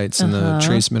electrolytes and the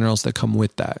trace minerals that come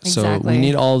with that. Exactly. So we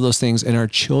need all of those things, and our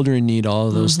children need all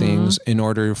of those things in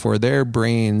order for their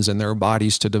brains and their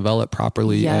bodies to develop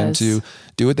properly and to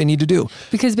do what they need to do.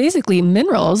 Because basically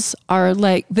minerals are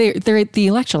like, they're the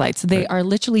electrolytes. They are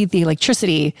literally the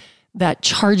electricity that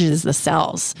charges the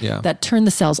cells, that turn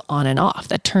the cells on and off,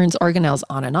 that turns organelles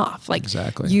on and off.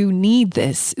 You need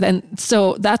this. And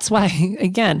so that's why,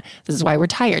 again, this is why we're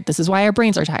tired. This is why our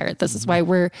brains are tired. This is why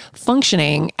we're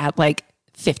functioning at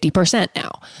 50%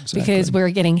 now, because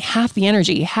we're getting half the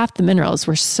energy, half the minerals.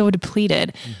 We're so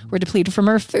depleted. We're depleted from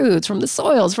our foods, from the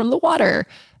soils, from the water.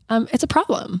 It's a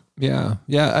problem. Yeah.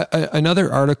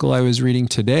 Another article I was reading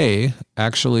today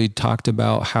actually talked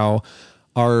about how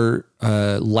our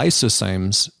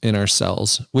lysozymes in our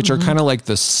cells, which are kind of like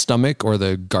the stomach or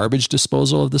the garbage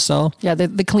disposal of the cell. Yeah,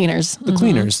 the cleaners. The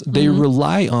cleaners, they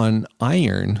rely on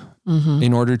iron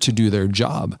in order to do their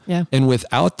job. Yeah. And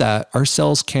without that, our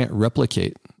cells can't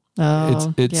replicate.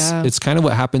 It's kind of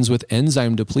what happens with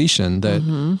enzyme depletion,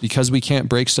 that because we can't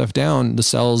break stuff down, the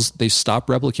cells, they stop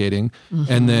replicating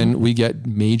and then we get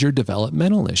major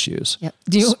developmental issues. Yep.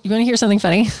 Do you want to hear something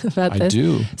funny about this? I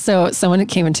do. So someone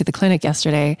came into the clinic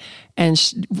yesterday and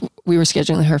we were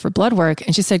scheduling her for blood work,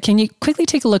 and she said, can you quickly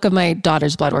take a look at my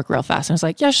daughter's blood work real fast? And I was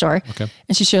like, yeah, sure. Okay.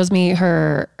 And she shows me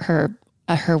her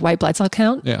white blood cell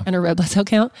count and her red blood cell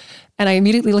count. And I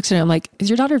immediately looked at her. I'm like, is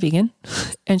your daughter vegan?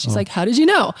 And she's like, how did you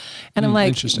know? And I'm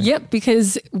like, yep,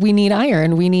 because we need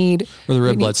iron. Were the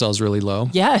red blood cells really low?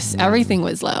 Yes. Everything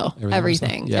was low.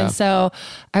 Everything. Yeah. And so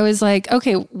I was like,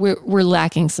 okay, we're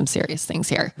lacking some serious things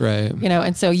here. Right.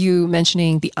 And so you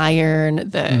mentioning the iron,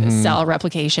 the cell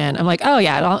replication, I'm like, oh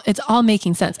yeah, it's all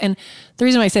making sense. And the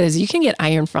reason why I say this is you can get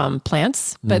iron from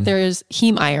plants, but there's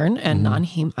heme iron and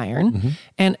non-heme iron.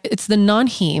 And it's the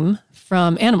non-heme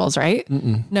from animals, right?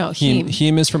 No, heme.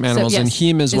 Heme is from animals, and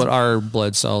heme is what our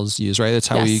blood cells use, right? That's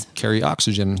how we carry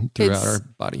oxygen throughout our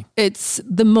body. It's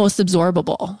the most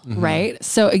absorbable, right?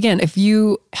 So again, if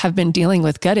you have been dealing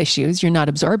with gut issues, you're not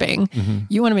absorbing,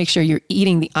 you want to make sure you're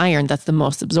eating the iron that's the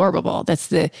most absorbable.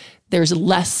 There's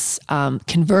less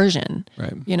conversion,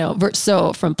 right?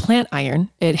 So from plant iron,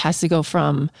 it has to go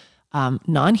from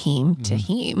non-heme to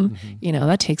heme,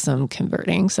 that takes some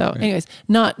converting. So anyways,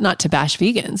 not to bash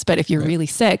vegans, but if you're really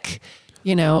sick,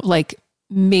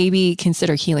 maybe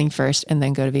consider healing first and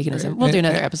then go to veganism. Right. We'll do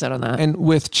another episode on that. And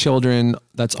with children,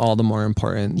 that's all the more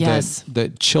important. Yes.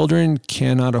 That children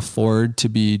cannot afford to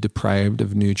be deprived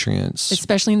of nutrients.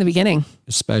 Especially in the beginning.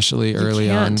 Especially early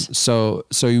on. So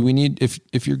we need,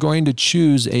 if you're going to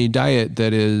choose a diet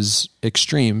that is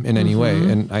extreme in any way,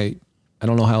 and I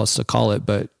don't know how else to call it,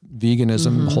 but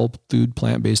veganism, whole food,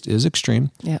 plant-based is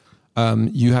extreme. Yeah.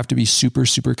 You have to be super,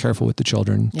 super careful with the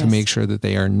children to make sure that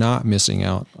they are not missing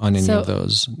out on any of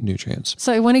those nutrients.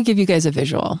 So I want to give you guys a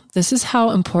visual. This is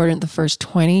how important the first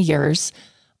 20 years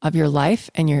of your life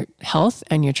and your health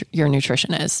and your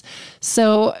nutrition is.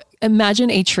 So imagine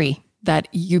a tree that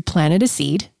you planted a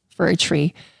seed for a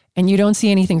tree and you don't see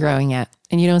anything growing yet,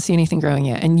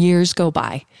 and years go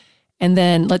by. And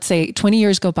then let's say 20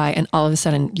 years go by and all of a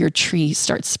sudden your tree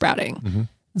starts sprouting.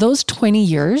 Those 20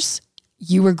 years,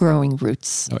 you were growing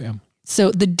roots. Oh yeah.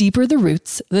 So the deeper the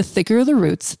roots, the thicker the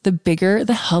roots, the bigger,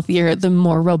 the healthier, the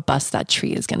more robust that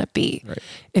tree is going to be. Right.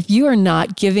 If you're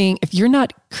not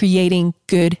creating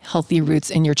good, healthy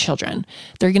roots in your children,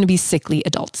 they're going to be sickly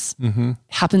adults.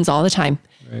 Happens all the time.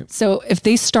 Right. So if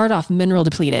they start off mineral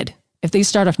depleted, if they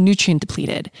start off nutrient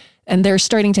depleted, and they're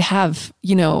starting to have,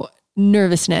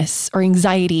 nervousness or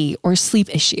anxiety or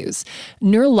sleep issues,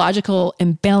 neurological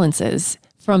imbalances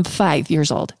from 5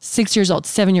 years old, 6 years old,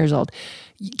 7 years old,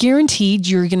 guaranteed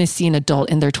you're going to see an adult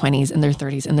in their 20s, in their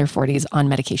 30s, in their 40s on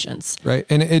medications. Right.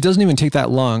 And it doesn't even take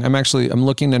that long. I'm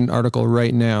looking at an article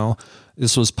right now.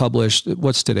 This was published,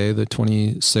 what's today, the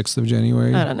 26th of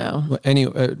January? I don't know.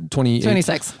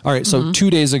 26. All right. So 2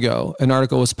 days ago, an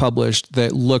article was published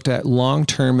that looked at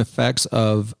long-term effects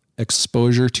of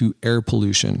exposure to air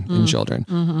pollution in children.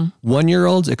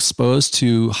 1-year-olds exposed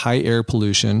to high air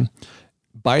pollution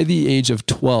by the age of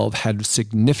 12 had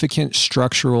significant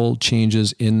structural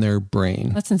changes in their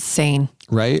brain. That's insane.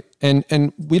 Right.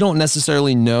 And we don't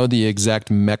necessarily know the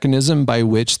exact mechanism by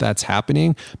which that's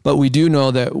happening, but we do know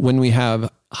that when we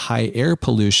have high air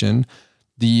pollution,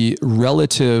 the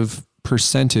relative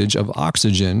percentage of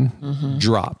oxygen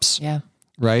drops. Yeah.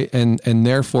 Right. And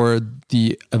therefore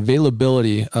the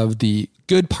availability of the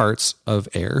good parts of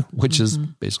air, which is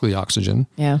basically oxygen,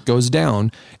 goes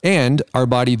down. And our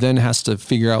body then has to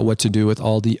figure out what to do with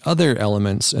all the other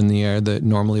elements in the air that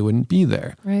normally wouldn't be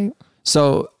there. Right.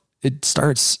 So it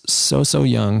starts so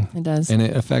young. It does. And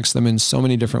it affects them in so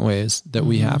many different ways that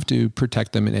we have to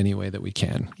protect them in any way that we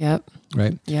can. Yep.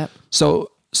 Right. Yep.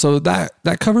 So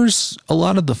that covers a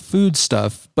lot of the food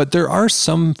stuff, but there are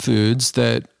some foods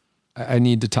that I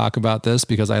need to talk about this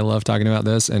because I love talking about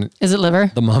this. And is it liver?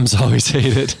 The moms always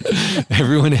hate it.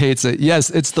 Everyone hates it. Yes,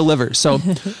 it's the liver. So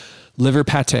liver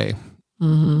pate,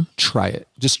 try it.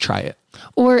 Just try it.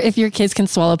 Or if your kids can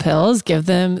swallow pills, give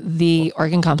them the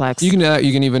organ complex. You can do that.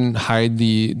 You can even hide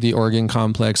the organ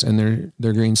complex in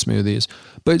their green smoothies.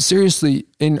 But seriously,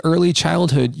 in early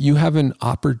childhood, you have an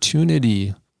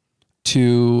opportunity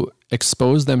to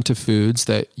expose them to foods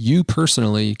that you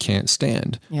personally can't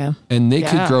stand. Yeah. And they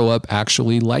could grow up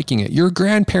actually liking it. Your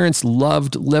grandparents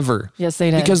loved liver. Yes,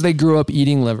 they did. Because they grew up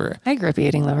eating liver. I grew up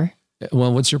eating liver.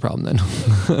 Well, what's your problem then?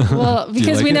 Well,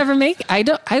 because like we never make, I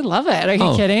love it. Are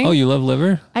you kidding? Oh, you love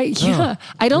liver? I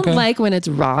don't like when it's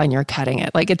raw and you're cutting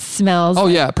it. Like it smells. Oh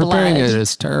like yeah. Preparing blood. it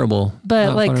is terrible. But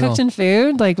not like cooked in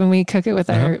food, like when we cook it with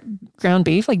our ground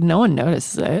beef, like no one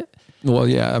notices it. Well,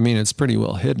 yeah. I mean, it's pretty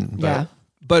well hidden.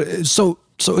 But so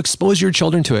expose your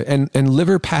children to it. And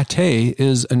liver pate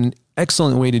is an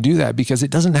excellent way to do that because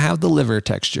it doesn't have the liver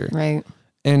texture. Right.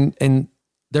 And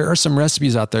there are some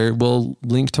recipes out there. We'll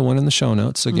link to one in the show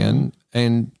notes again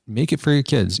and make it for your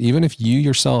kids. Even if you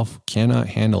yourself cannot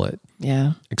handle it.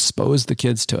 Yeah. Expose the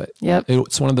kids to it. Yep.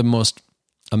 It's one of the most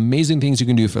amazing things you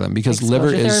can do for them because Exposure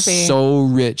liver is therapy. so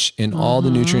rich in all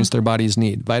the nutrients their bodies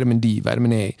need. Vitamin D,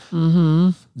 vitamin A,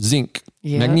 zinc,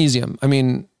 magnesium. I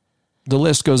mean, the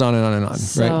list goes on and on and on.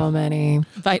 So many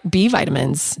B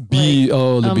vitamins. The B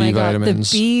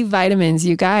vitamins. The B vitamins,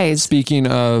 you guys. Speaking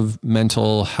of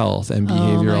mental health and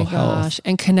behavioral health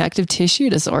and connective tissue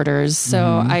disorders.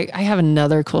 So I have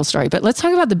another cool story, but let's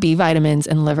talk about the B vitamins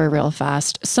and liver real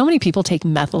fast. So many people take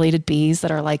methylated Bs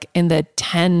that are like in the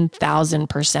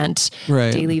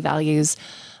 10,000% daily values.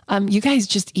 You guys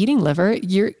just eating liver,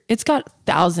 it's got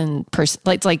 1,000%,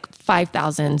 like it's like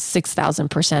 5,000,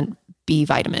 6,000% B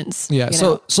vitamins. Yeah.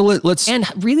 So let's and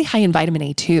really high in vitamin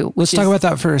A too. Let's talk about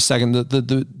that for a second.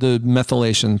 The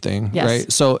methylation thing,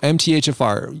 right? So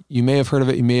MTHFR, you may have heard of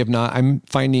it, you may have not. I'm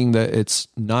finding that it's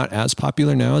not as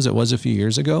popular now as it was a few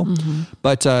years ago,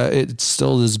 but it's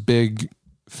still this big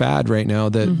fad right now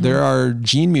that there are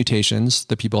gene mutations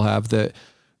that people have that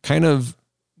kind of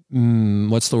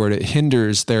what's the word? It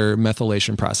hinders their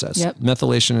methylation process. Yep.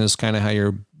 Methylation is kind of how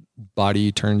your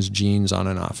body turns genes on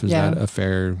and off. Is that a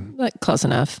fair? Close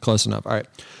enough. Close enough. All right.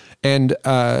 And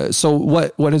so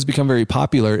what has become very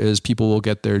popular is people will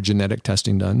get their genetic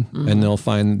testing done and they'll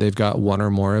find they've got one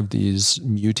or more of these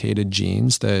mutated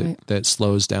genes that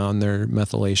slows down their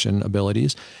methylation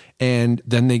abilities. And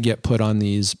then they get put on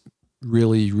these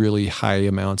really, really high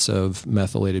amounts of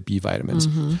methylated B vitamins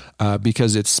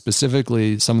because it's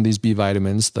specifically some of these B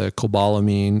vitamins, the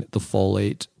cobalamin, the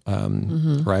folate,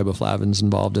 riboflavins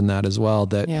involved in that as well,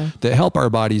 that help our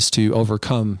bodies to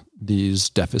overcome these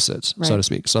deficits, so to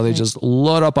speak. So they just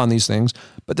load up on these things,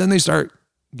 but then they start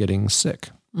getting sick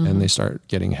and they start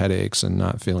getting headaches and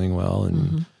not feeling well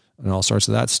and all sorts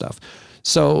of that stuff.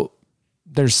 So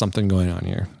there's something going on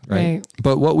here, right?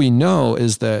 But what we know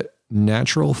is that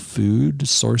natural food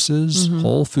sources,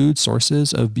 whole food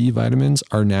sources of B vitamins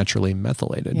are naturally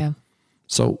methylated. Yeah.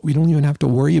 So we don't even have to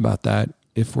worry about that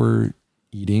if we're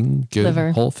eating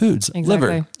good whole foods. Exactly.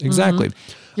 Liver. Exactly.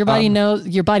 Your body knows,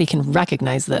 your body can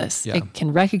recognize this. Yeah. It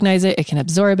can recognize it. It can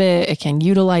absorb it. It can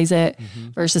utilize it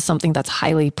versus something that's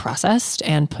highly processed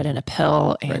and put in a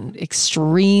pill and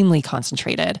extremely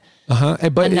concentrated.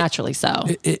 But naturally so.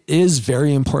 It is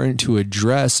very important to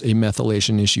address a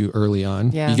methylation issue early on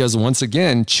because once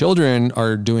again, children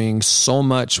are doing so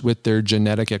much with their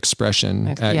genetic expression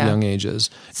at young ages.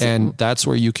 And that's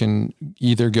where you can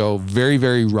either go very,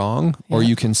 very wrong or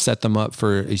you can set them up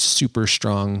for a super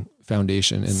strong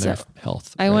foundation in their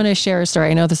health. I want to share a story.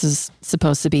 I know this is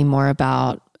supposed to be more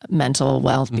about mental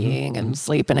well-being and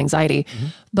sleep and anxiety.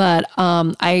 But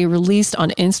I released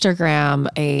on Instagram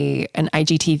an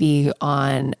IGTV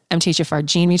on MTHFR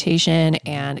gene mutation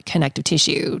and connective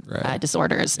tissue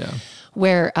disorders,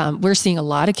 where we're seeing a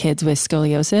lot of kids with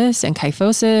scoliosis and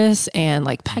kyphosis and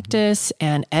like pectus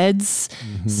and EDS.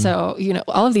 So,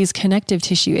 all of these connective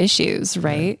tissue issues,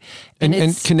 right?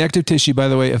 And connective tissue, by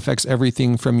the way, affects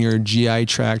everything from your GI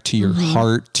tract to your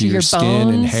heart, to your skin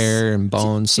and hair and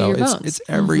bones. So it's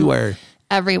everywhere.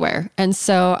 Everywhere. And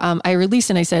so I released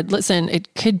and I said, listen,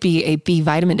 it could be a B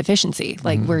vitamin deficiency.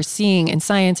 Like we're seeing in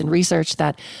science and research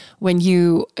that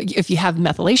if you have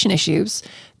methylation issues,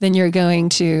 then you're going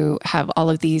to have all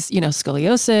of these,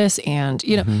 scoliosis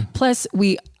and, plus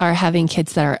we are having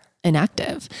kids that are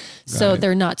inactive. So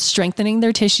they're not strengthening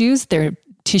their tissues. They're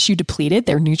tissue depleted,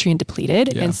 they're nutrient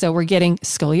depleted. And so we're getting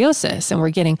scoliosis and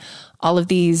we're getting all of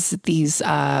the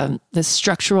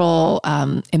structural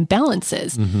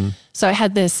imbalances. So I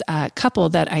had this couple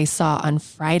that I saw on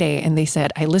Friday and they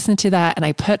said, I listened to that and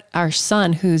I put our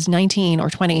son who's 19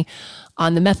 or 20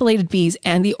 on the methylated Bs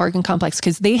and the organ complex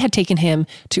because they had taken him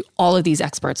to all of these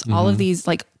experts, all of these,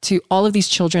 to all of these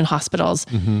children hospitals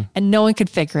and no one could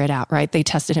figure it out, right? They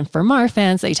tested him for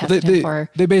Marfan's, they tested him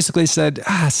for... They basically said,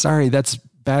 sorry, that's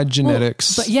bad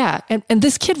genetics. But and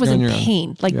this kid was in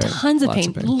pain, tons of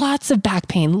pain, lots of back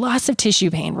pain, lots of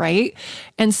tissue pain, right?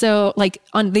 And so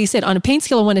they said on a pain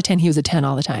scale of 1 to 10, he was a 10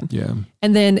 all the time. Yeah.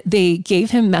 And then they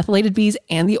gave him methylated Bs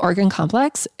and the organ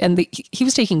complex and he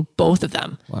was taking both of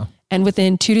them. Wow. And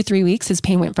within 2 to 3 weeks, his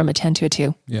pain went from a 10 to a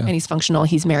 2. Yeah. And he's functional.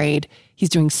 He's married. He's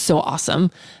doing so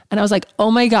awesome. And I was like,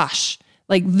 oh my gosh,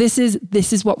 this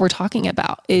is what we're talking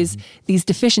about is these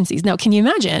deficiencies. Now, can you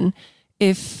imagine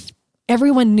if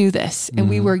everyone knew this and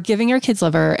we were giving our kids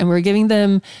liver and we were giving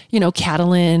them,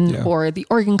 Catalin or the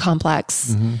organ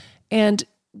complex and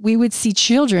we would see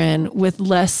children with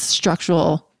less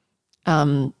structural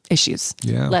issues,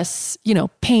 less,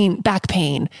 pain, back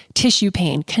pain, tissue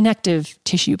pain, connective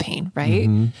tissue pain, right?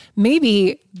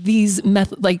 Maybe these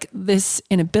this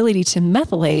inability to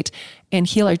methylate and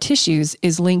heal our tissues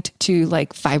is linked to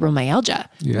fibromyalgia.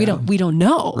 Yeah. We don't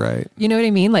know. Right. You know what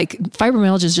I mean?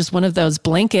 Fibromyalgia is just one of those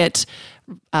blanket,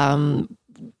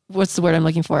 what's the word I'm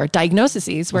looking for?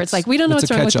 Diagnoses where it's we don't know what's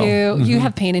wrong with you. You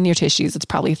have pain in your tissues. It's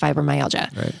probably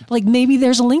fibromyalgia. Right. Maybe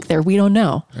there's a link there. We don't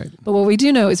know. Right. But what we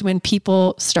do know is when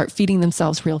people start feeding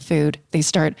themselves real food, they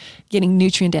start getting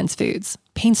nutrient dense foods.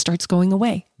 Pain starts going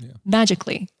away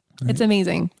magically. Right. It's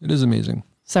amazing. It is amazing.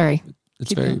 Sorry.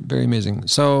 It's very, very amazing.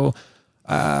 So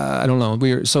I don't know.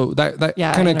 That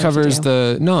kind of covers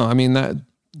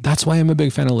that's why I'm a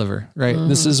big fan of liver, right?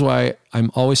 This is why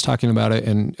I'm always talking about it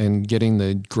and getting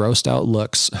the grossed out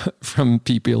looks from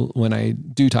people when I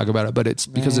do talk about it, but it's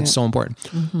because it's so important.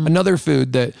 Another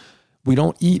food that we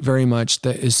don't eat very much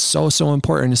that is so, so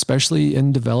important, especially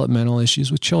in developmental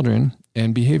issues with children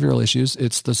and behavioral issues,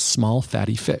 it's the small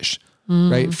fatty fish,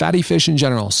 right? Fatty fish in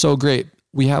general, so great.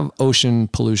 We have ocean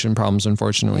pollution problems,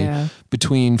 unfortunately,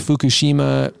 between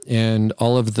Fukushima and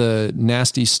all of the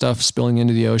nasty stuff spilling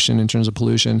into the ocean in terms of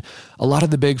pollution. A lot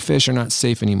of the big fish are not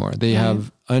safe anymore. They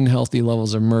have unhealthy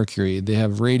levels of mercury. They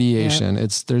have radiation.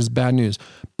 There's bad news.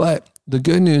 But the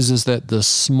good news is that the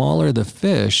smaller the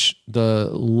fish, the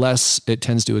less it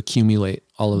tends to accumulate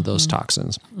all of those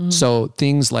toxins. So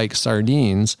things like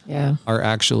sardines are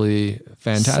actually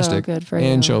fantastic. So good for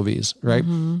anchovies, right?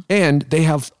 And they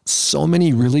have so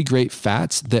many really great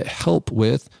fats that help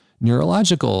with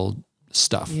neurological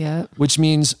stuff, which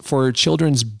means for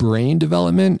children's brain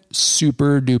development,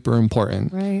 super duper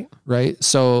important. Right.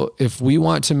 So if we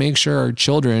want to make sure our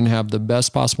children have the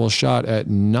best possible shot at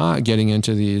not getting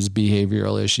into these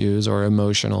behavioral issues or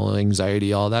emotional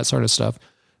anxiety, all that sort of stuff,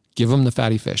 give them the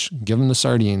fatty fish, give them the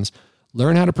sardines,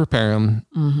 learn how to prepare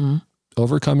them,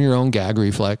 overcome your own gag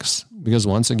reflex, because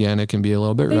once again, it can be a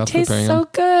little bit rough preparing them.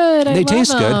 They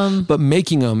taste good, but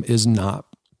making them is not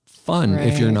fun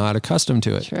if you're not accustomed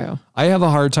to it. True. I have a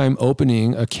hard time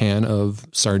opening a can of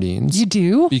sardines. You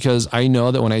do? Because I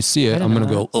know that when I see it, I'm going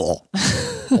to go, oh.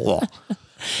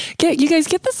 You guys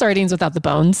get the sardines without the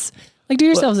bones. Like, do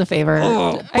yourselves a favor.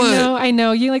 I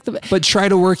know you like the. But try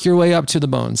to work your way up to the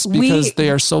bones because they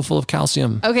are so full of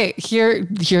calcium. Okay,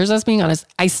 here's us being honest.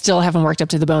 I still haven't worked up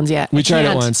to the bones yet. We tried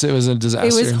it once. It was a disaster.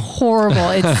 It was horrible.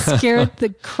 It scared the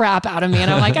crap out of me, and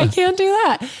I'm like, I can't do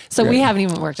that. So we haven't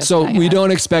even worked up. So to that we yet.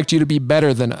 Don't expect you to be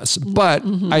better than us, but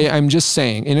I'm just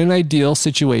saying, in an ideal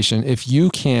situation, if you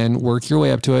can work your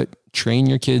way up to it. Train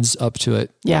your kids up to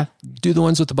it. Yeah. Do the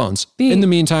ones with the bones. In the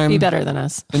meantime, be better than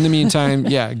us. In the meantime,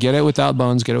 get it without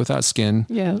bones, get it without skin.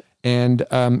 Yeah. And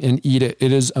eat it.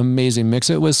 It is amazing. Mix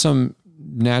it with some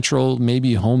natural,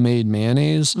 maybe homemade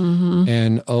mayonnaise,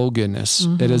 and oh goodness,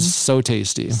 it is so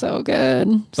tasty. So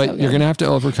good. But you're gonna have to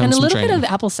overcome and a some little training. bit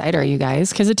of apple cider, you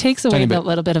guys, because it takes away that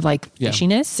little bit of like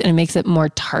fishiness and it makes it more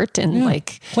tart and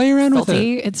like play around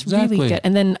salty. with it. It's really good.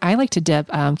 And then I like to dip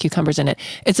cucumbers in it.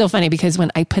 It's so funny because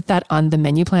when I put that on the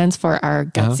menu plans for our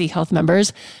Gutsy Health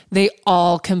members, they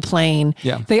all complain.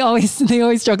 Yeah. They always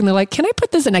joke and they're like, "Can I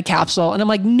put this in a capsule?" And I'm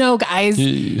like, "No, guys,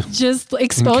 just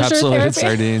exposure encapsulated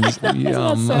therapy." sardines.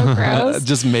 That's so gross.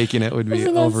 Just making it would be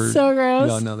over. So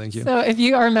gross. No, thank you. So if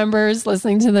you are members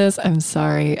listening to this, I'm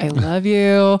sorry. I love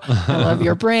you. I love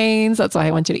your brains. That's why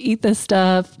I want you to eat this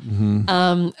stuff.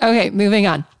 Okay, moving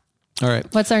on. All right.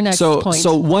 What's our next point?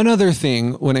 So one other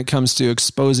thing when it comes to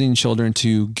exposing children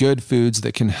to good foods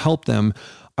that can help them,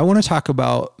 I want to talk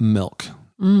about milk.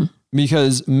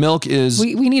 Because milk is...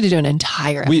 We need to do an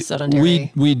entire episode on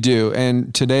dairy. We do.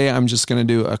 And today I'm just going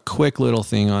to do a quick little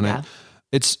thing on it.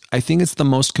 I think it's the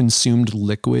most consumed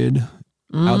liquid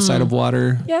outside of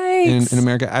water in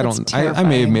America. I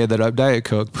may have made that up. Diet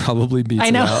Coke probably beats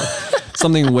it out.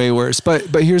 Something way worse.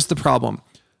 But here's the problem.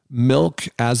 Milk,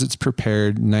 as it's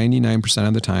prepared, 99%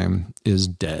 of the time is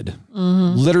dead.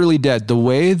 Literally dead. The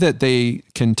way that they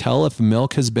can tell if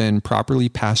milk has been properly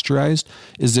pasteurized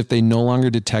is if they no longer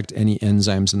detect any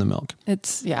enzymes in the milk.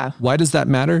 Why does that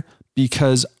matter?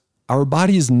 Because our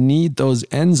bodies need those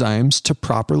enzymes to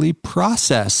properly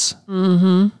process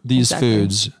these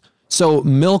foods. So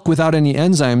milk without any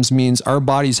enzymes means our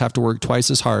bodies have to work twice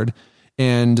as hard.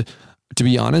 And to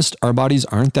be honest, our bodies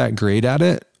aren't that great at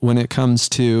it when it comes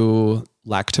to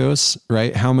lactose,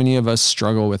 right? How many of us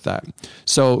struggle with that?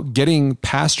 So getting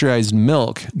pasteurized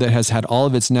milk that has had all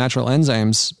of its natural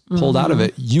enzymes pulled out of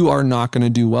it, you are not going to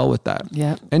do well with that.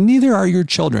 And neither are your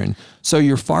children. So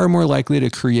you're far more likely to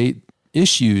create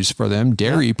issues for them,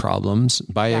 dairy problems,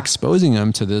 by exposing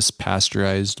them to this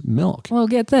pasteurized milk. Well,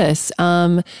 get this.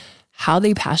 How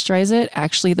they pasteurize it,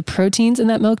 actually the proteins in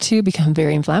that milk too become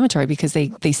very inflammatory because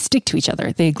they stick to each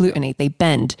other. They agglutinate, they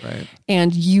bend.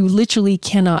 And you literally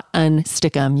cannot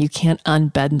unstick them. You can't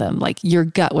unbend them. Like your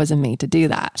gut wasn't made to do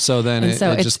that. So then it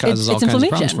just causes all kinds of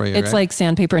problems for you, It's like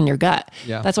sandpaper in your gut.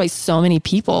 That's why so many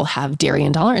people have dairy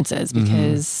intolerances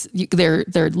because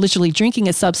they're literally drinking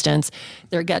a substance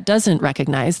their gut doesn't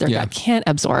recognize, their gut can't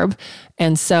absorb.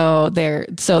 And so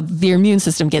the immune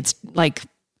system gets like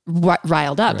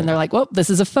riled up and they're like, well, this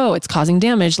is a foe. It's causing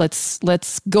damage.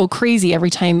 Let's go crazy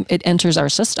every time it enters our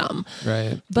system.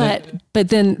 But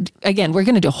then again, we're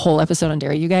going to do a whole episode on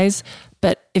dairy, you guys.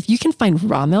 But if you can find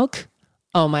raw milk,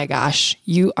 oh my gosh,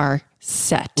 you are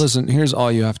set. Listen, here's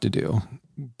all you have to do.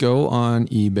 Go on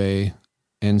eBay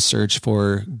and search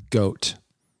for goat.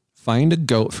 Find a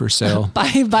goat for sale. buy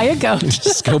a goat.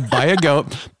 Just go buy a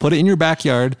goat, put it in your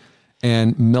backyard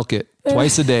and milk it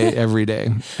twice a day, every day.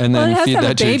 And then feed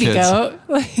that to your kids. Goat.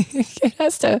 It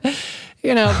has to, be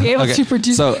able to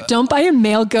produce. So, don't buy a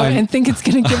male goat and think it's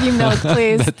going to give you milk,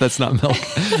 please. That's not milk.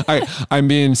 All right. I'm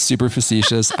being super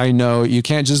facetious. I know you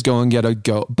can't just go and get a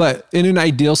goat, but in an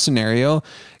ideal scenario,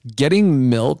 getting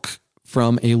milk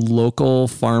from a local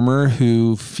farmer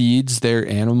who feeds their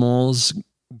animals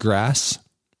grass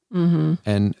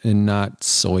and not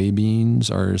soybeans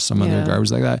or some other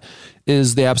garbage like that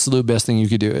is the absolute best thing you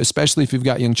could do, especially if you've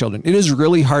got young children. It is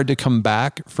really hard to come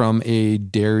back from a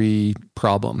dairy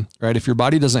problem, right? If your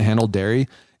body doesn't handle dairy,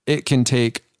 it can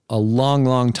take a long,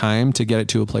 long time to get it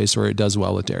to a place where it does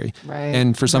well with dairy.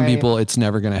 And for some people, it's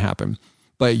never going to happen.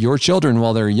 But your children,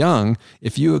 while they're young,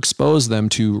 if you expose them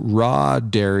to raw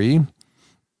dairy,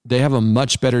 they have a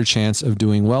much better chance of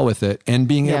doing well with it and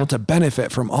being able to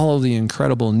benefit from all of the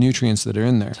incredible nutrients that are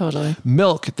in there. Totally.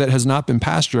 Milk that has not been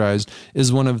pasteurized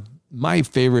is one of my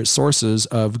favorite sources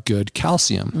of good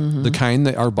calcium, the kind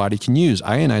that our body can use,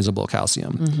 ionizable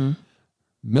calcium.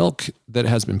 Milk that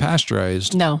has been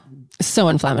pasteurized. No, so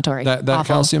inflammatory. That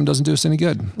calcium doesn't do us any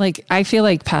good. Like, I feel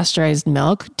like pasteurized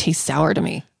milk tastes sour to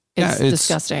me. It's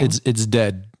disgusting. It's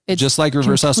dead. Just like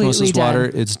reverse osmosis dead.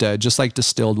 water, it's dead. Just like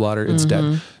distilled water, it's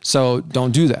dead. So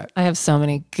don't do that. I have so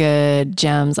many good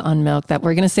gems on milk that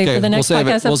we're going to save for the next podcast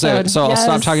episode. We'll save it. So I'll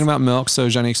stop talking about milk so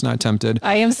Janique's not tempted.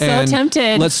 I am so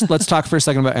tempted. Let's talk for a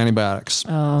second about antibiotics.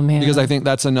 Oh man. Because I think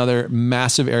that's another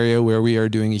massive area where we are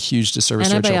doing a huge disservice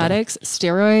to our children. Antibiotics,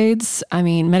 steroids,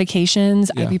 medications,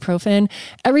 ibuprofen.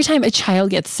 Every time a child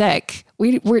gets sick,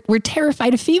 we're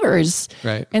terrified of fevers.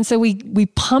 Right. And so we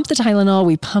pump the Tylenol,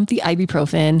 we pump the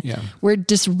ibuprofen. Yeah. We're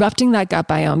disrupting that gut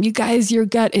biome. You guys, your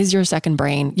gut is your second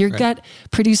brain. Your gut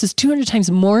produces 200 times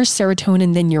more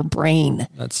serotonin than your brain.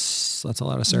 That's a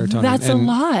lot of serotonin. That's a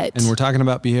lot. And we're talking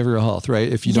about behavioral health,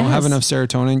 right? If you don't have enough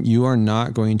serotonin, you are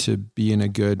not going to be in a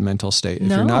good mental state. If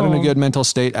you're not in a good mental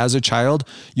state as a child,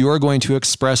 you are going to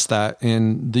express that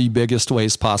in the biggest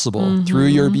ways possible through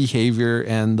your behavior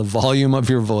and the volume of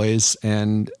your voice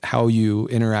and how you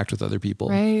interact with other people.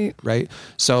 Right.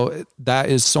 So that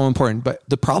is so important. But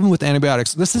the problem with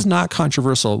antibiotics, this is not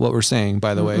controversial, what we're saying,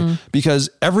 by the way, because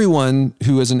everyone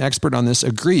who is an expert on this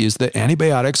agrees that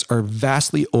antibiotics are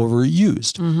vastly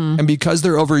overused. And because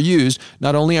they're overused,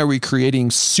 not only are we creating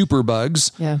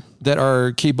superbugs that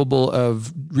are capable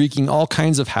of wreaking all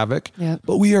kinds of havoc,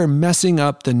 but we are messing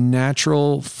up the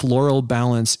natural floral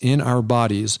balance in our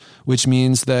bodies, which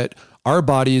means that our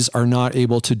bodies are not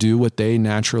able to do what they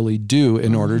naturally do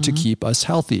in order to keep us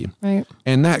healthy. Right.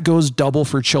 And that goes double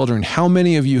for children. How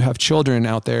many of you have children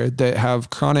out there that have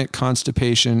chronic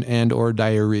constipation and or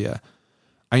diarrhea?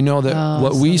 I know that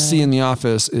what we see in the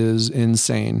office is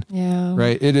insane. Yeah.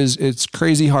 Right. It's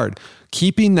crazy hard.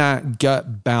 Keeping that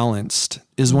gut balanced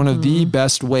is one of the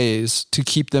best ways to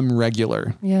keep them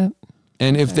regular. Yeah.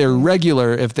 And if they're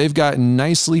regular, if they've got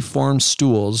nicely formed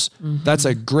stools, that's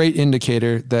a great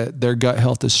indicator that their gut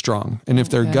health is strong. And if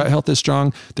their gut health is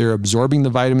strong, they're absorbing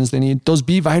the vitamins they need. Those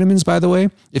B vitamins, by the way,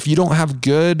 if you don't have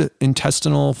good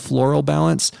intestinal floral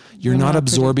balance, you're not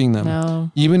absorbing them.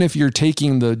 No. Even if you're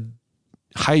taking the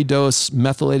high dose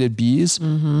methylated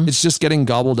Bs, it's just getting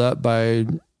gobbled up by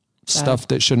stuff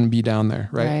that shouldn't be down there.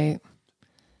 Right.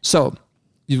 So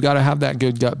you've got to have that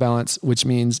good gut balance, which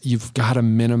means you've got to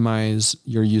minimize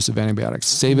your use of antibiotics.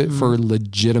 Save it for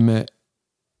legitimate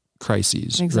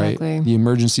crises, right? The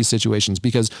emergency situations,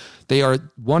 because they are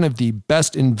one of the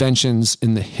best inventions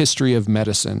in the history of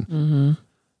medicine.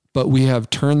 But we have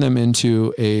turned them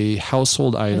into a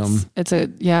household item.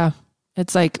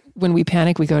 It's like when we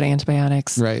panic, we go to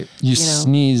antibiotics. Right. You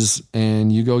sneeze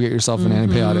and you go get yourself an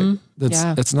antibiotic.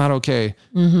 That's not okay.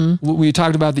 We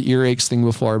talked about the earaches thing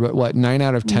before, but what, 9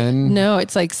 out of 10? No,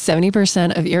 it's like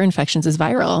 70% of ear infections is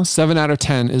viral. 7 out of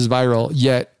 10 is viral,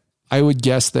 yet I would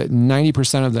guess that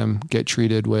 90% of them get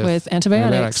treated with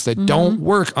antibiotics that don't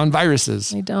work on viruses.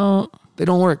 They don't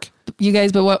work. You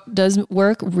guys, but what does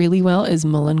work really well is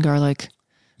mullein garlic.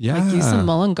 Yeah. Like use some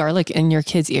mullein garlic in your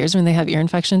kids' ears when they have ear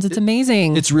infections. It's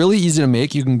amazing. It's really easy to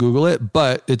make. You can Google it,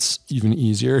 but it's even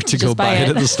easier to go buy it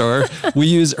at the store. We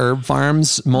use Herb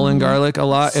Farms mullein garlic a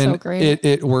lot, and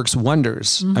it works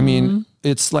wonders. I mean,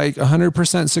 it's like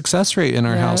 100% success rate in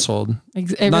our household.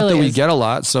 Not really that we get a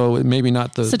lot, so maybe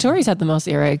not the... Satori's had the most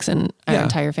earaches in our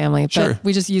entire family, but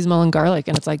we just use mullein garlic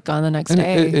and it's like gone the next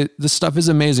day. The stuff is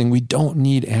amazing. We don't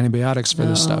need antibiotics for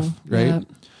this stuff, right?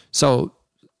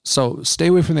 So stay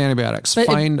away from the antibiotics.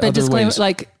 Find other ways.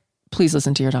 Like, please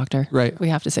listen to your doctor. Right. We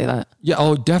have to say that. Yeah.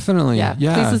 Oh, definitely. Yeah.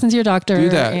 Please listen to your doctor. Do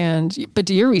that. But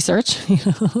do your research.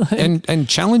 and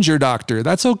challenge your doctor.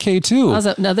 That's okay too.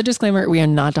 Also, another disclaimer, we are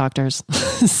not doctors.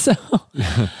 So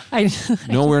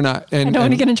no, we're not. And I don't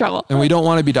want to get in trouble. And we don't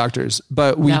want to be doctors,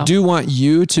 but we do want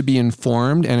you to be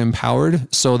informed and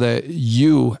empowered so that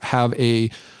you have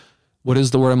what is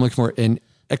the word I'm looking for? An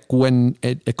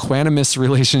equanimous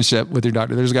relationship with your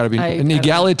doctor. There's got to be an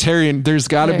egalitarian. There's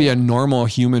got to be a normal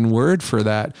human word for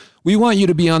that. We want you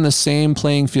to be on the same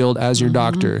playing field as your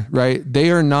doctor, right?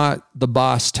 They are not the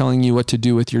boss telling you what to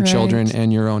do with your children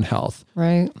and your own health.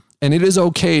 Right. And it is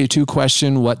okay to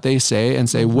question what they say and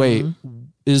say, wait,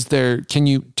 can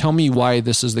you tell me why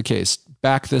this is the case?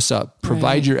 Back this up,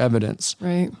 provide your evidence,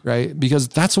 right? Because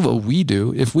that's what we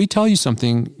do. If we tell you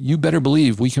something, you better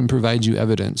believe we can provide you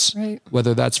evidence,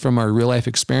 whether that's from our real life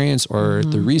experience or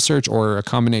the research or a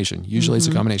combination. Usually it's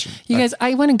a combination. You guys,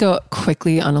 I want to go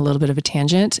quickly on a little bit of a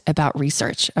tangent about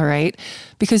research. All right.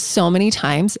 Because so many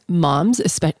times moms,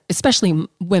 especially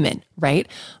women, right?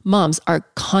 Moms are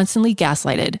constantly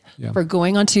gaslighted for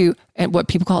going onto what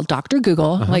people call Dr.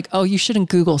 Google, like, oh, you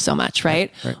shouldn't Google so much,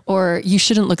 right? Or you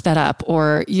shouldn't look that up.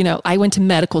 Or, I went to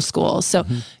medical school. So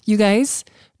you guys,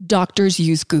 doctors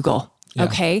use Google.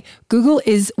 Okay. Google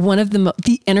is one of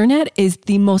the internet is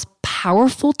the most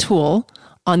powerful tool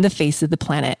on the face of the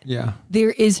planet. Yeah.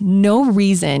 There is no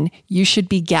reason you should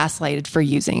be gaslighted for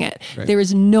using it. Right. There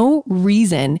is no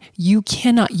reason you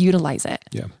cannot utilize it.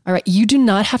 Yeah. All right. You do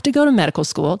not have to go to medical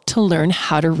school to learn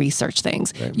how to research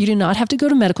things. Right. You do not have to go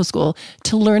to medical school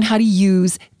to learn how to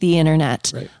use the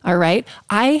internet. Right. All right.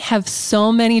 I have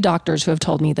so many doctors who have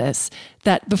told me this,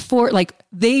 that before, like,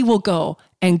 they will go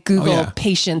and Google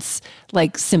patients'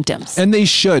 like symptoms. And they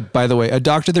should, by the way. A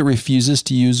doctor that refuses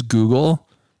to use Google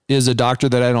is a doctor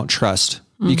that I don't trust,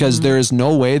 because there is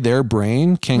no way their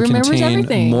brain can contain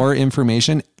everything. more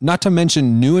information, not to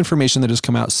mention new information that has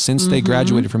come out since they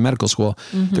graduated from medical school.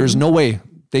 There's no way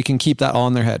they can keep that all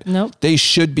in their head. Nope. They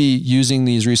should be using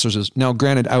these resources. Now,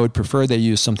 granted, I would prefer they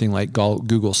use something like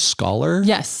Google Scholar.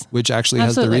 Yes. Which actually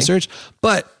has Absolutely. the research.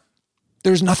 But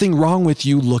there's nothing wrong with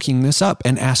you looking this up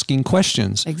and asking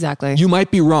questions. Exactly. You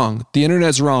might be wrong. The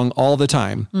internet's wrong all the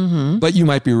time, but you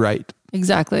might be right.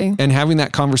 Exactly. And having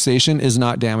that conversation is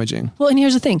not damaging. Well, and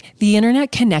here's the thing. The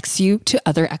internet connects you to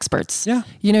other experts. Yeah.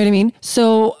 You know what I mean?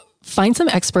 So find some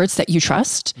experts that you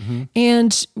trust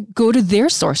and go to their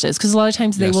sources, because a lot of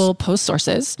times they Yes. will post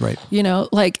sources. Right. You know,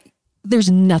 like,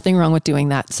 there's nothing wrong with doing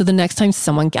that. So the next time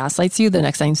someone gaslights you, the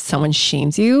next time someone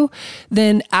shames you,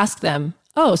 then ask them,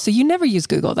 oh, so you never use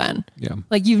Google then? Yeah.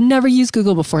 Like, you've never used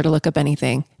Google before to look up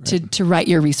anything, to write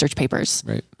your research papers.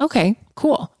 Right. Okay,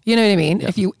 cool. You know what I mean?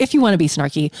 If you want to be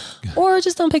snarky, or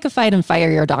just don't pick a fight and fire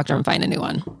your doctor and find a new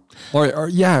one. Or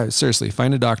yeah, seriously,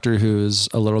 find a doctor who is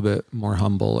a little bit more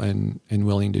humble and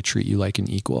willing to treat you like an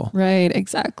equal, Right,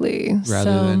 exactly.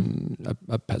 rather than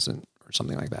a peasant or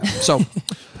something like that. So,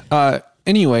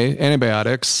 anyway,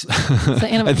 antibiotics.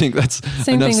 I think that's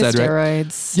same enough thing said, with right?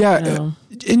 steroids. Yeah. you know.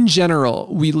 In general,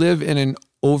 we live in an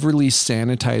overly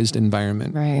sanitized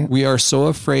environment. Right. We are so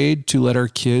afraid to let our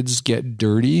kids get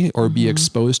dirty or be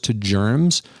exposed to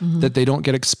germs that they don't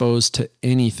get exposed to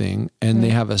anything, and they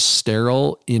have a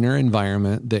sterile inner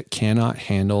environment that cannot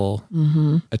handle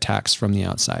attacks from the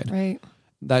outside. Right.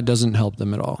 That doesn't help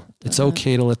them at all. It's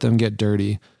okay to let them get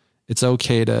dirty. It's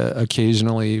okay to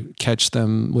occasionally catch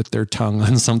them with their tongue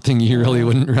on something you really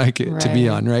wouldn't like it to be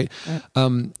on, right?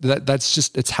 That's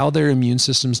just, it's how their immune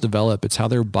systems develop. It's how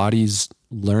their bodies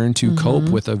learn to cope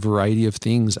with a variety of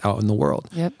things out in the world.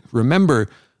 Yep. Remember,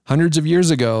 hundreds of years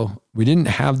ago, we didn't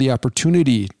have the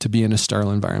opportunity to be in a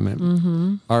sterile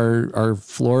environment. Our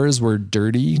floors were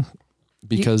dirty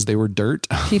because they were dirt.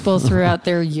 People threw out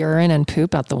their urine and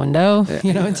poop out the window,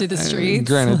 into the streets.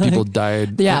 Granted, people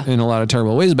died Yeah. in a lot of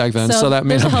terrible ways back then. So that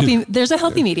may not be... there's a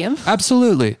healthy medium.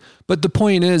 Absolutely. But the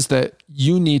point is that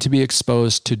you need to be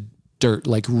exposed to dirt,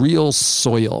 like real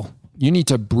soil. You need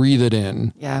to breathe it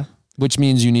in, Yeah. which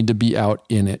means you need to be out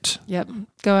in it. Yep.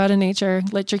 Go out in nature.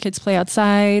 Let your kids play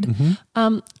outside.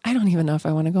 I don't even know if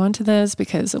I want to go into this,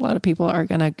 because a lot of people are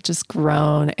going to just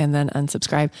groan and then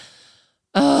unsubscribe.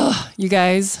 You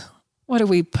guys, what are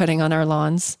we putting on our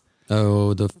lawns?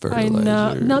 Oh, the fertilizer. I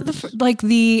know, not the the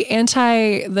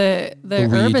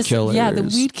weed killers. Yeah, the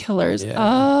weed killers. Yeah.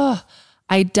 Oh,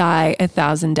 I die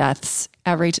 1,000 deaths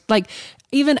every like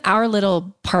even our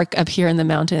little park up here in the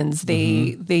mountains.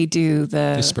 They do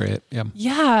the They spray it. Yeah.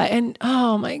 Yeah. And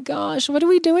oh my gosh, what are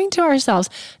we doing to ourselves?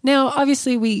 Now,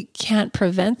 obviously we can't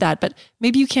prevent that, but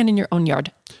maybe you can in your own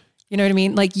yard. You know what I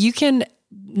mean? Like, you can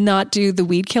not do the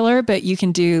weed killer, but you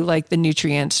can do like the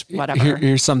nutrient, whatever.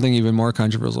 Here's something even more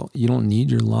controversial. You don't need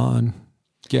your lawn.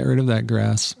 Get rid of that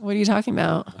grass. What are you talking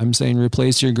about? I'm saying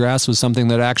replace your grass with something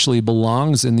that actually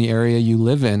belongs in the area you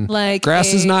live in. Like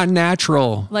grass is not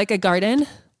natural. Like a garden?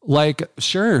 Like,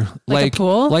 sure. Like a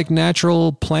pool? Like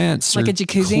natural plants. Like or a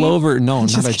jacuzzi? Clover. No,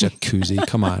 not a jacuzzi.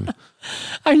 Come on.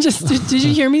 Did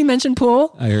you hear me mention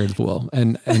pool? I heard pool.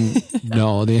 And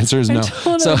no, the answer is no.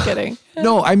 I'm kidding.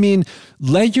 No, I mean,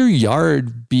 let your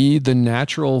yard be the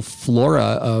natural flora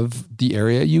of the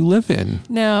area you live in.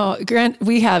 No, Grant,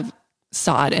 we have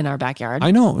sod in our backyard. I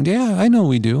know. Yeah, I know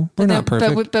we do. We're not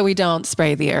perfect. But we don't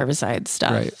spray the herbicide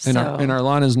stuff. Right. And our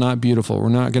lawn is not beautiful. We're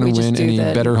not going to win any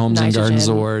Better Homes and Gardens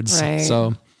awards. Right.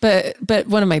 So, but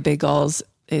one of my big goals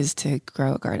is to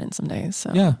grow a garden someday. So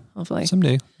yeah, hopefully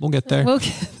someday we'll get there. We'll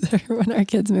get there when our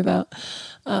kids move out.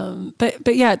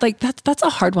 But yeah, like that's a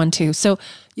hard one too. So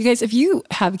you guys, if you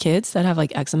have kids that have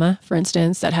like eczema, for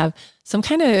instance, that have some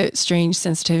kind of strange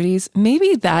sensitivities,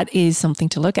 maybe that is something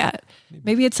to look at.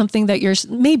 Maybe it's something that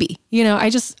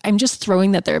I'm just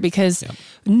throwing that there because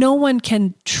no one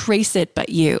can trace it but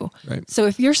you. Right. So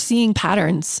if you're seeing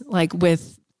patterns like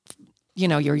with,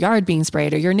 your yard being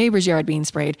sprayed or your neighbor's yard being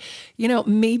sprayed,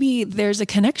 maybe there's a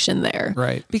connection there.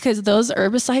 Right. Because those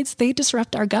herbicides, they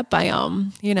disrupt our gut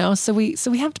biome, so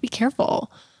we have to be careful.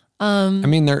 I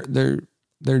mean,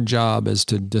 their job is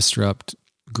to disrupt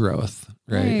growth,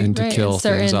 right? And to kill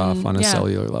things off on a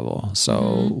cellular level.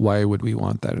 So why would we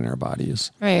want that in our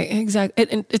bodies? Right, exactly.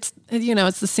 It's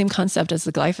it's the same concept as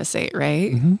the glyphosate,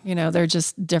 right? They're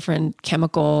just different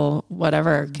chemical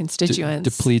whatever constituents.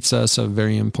 Depletes us of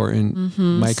very important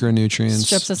micronutrients.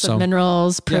 Strips us of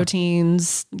minerals,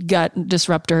 proteins, gut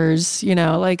disruptors,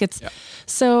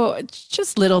 so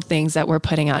just little things that we're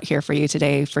putting out here for you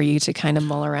today for you to kind of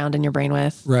mull around in your brain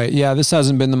with. Right. Yeah. This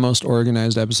hasn't been the most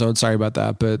organized episode. Sorry about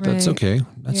that, but that's okay.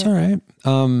 That's all right.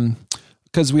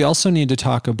 Because we also need to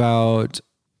talk about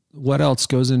what else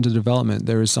goes into development.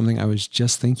 There was something I was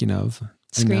just thinking of.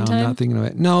 Screen time? I'm not thinking of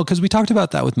it. No, because we talked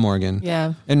about that with Morgan.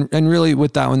 Yeah. And really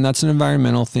with that one, that's an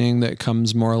environmental thing that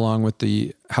comes more along with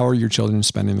how are your children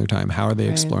spending their time? How are they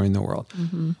exploring the world?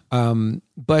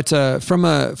 But from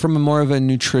a more of a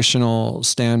nutritional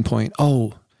standpoint,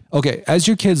 okay. As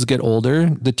your kids get older,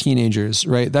 the teenagers,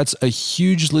 right? That's a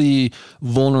hugely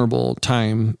vulnerable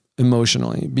time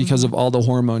emotionally because of all the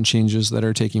hormone changes that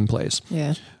are taking place.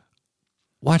 Yeah.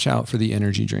 Watch out for the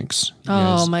energy drinks.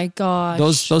 Oh my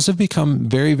gosh. Those have become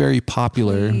very, very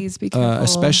popular, Please be careful.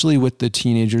 Especially with the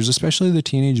teenagers, especially the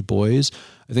teenage boys.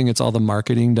 I think it's all the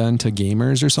marketing done to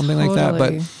gamers or something like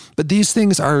that. But these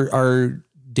things are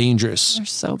dangerous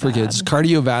for kids.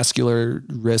 Cardiovascular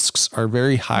risks are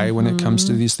very high when it comes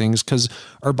to these things because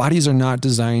our bodies are not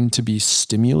designed to be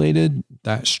stimulated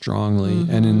that strongly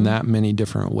and in that many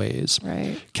different ways.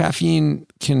 Right. Caffeine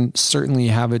can certainly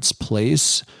have its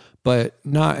place, but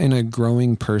not in a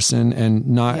growing person and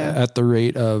not at the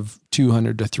rate of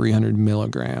 200 to 300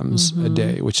 milligrams a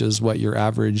day, which is what your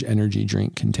average energy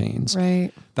drink contains.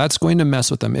 Right. That's going to mess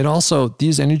with them. It also,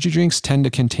 these energy drinks tend to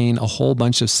contain a whole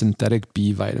bunch of synthetic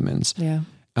B vitamins. Yeah.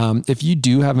 If you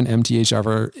do have an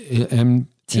MTHFR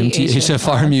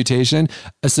mutation,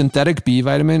 a synthetic B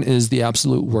vitamin is the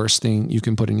absolute worst thing you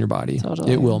can put in your body.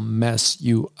 Totally. It will mess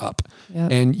you up.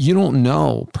 Yep. And you don't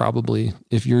know probably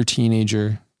if your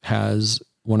teenager has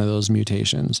one of those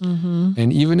mutations.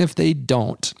 And even if they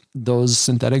don't, those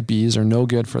synthetic Bs are no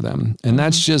good for them. And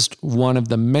that's just one of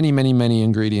the many, many, many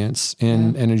ingredients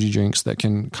in energy drinks that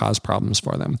can cause problems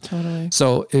for them. Totally.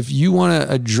 So if you want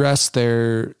to address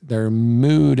their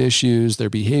mood issues,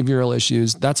 their behavioral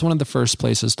issues, that's one of the first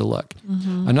places to look.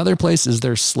 Another place is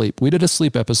their sleep. We did a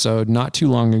sleep episode not too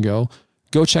long ago.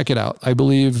 Go check it out. I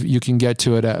believe you can get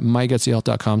to it at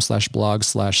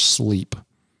mygutsyhealth.com/blog/sleep.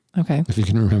 Okay. If you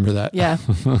can remember that. Yeah.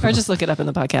 Or just look it up in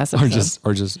the podcast episode.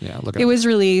 Or just look it up. It was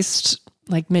released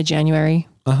like mid-January.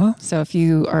 So if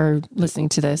you are listening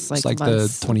to this, it's like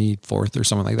the 24th or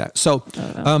something like that. So,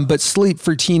 Oh, but sleep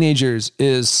for teenagers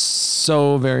is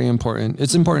so very important.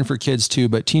 It's important for kids too,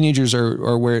 but teenagers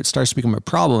are where it starts to become a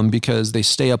problem because they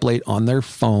stay up late on their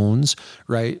phones,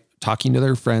 right? Talking to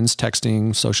their friends,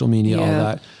 texting, social media, all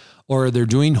that. Or they're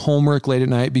doing homework late at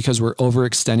night because we're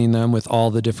overextending them with all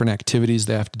the different activities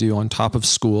they have to do on top of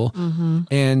school.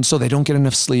 And so they don't get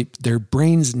enough sleep. Their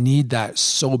brains need that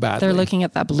so badly. They're looking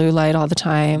at that blue light all the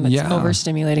time. It's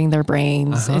overstimulating their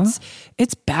brains.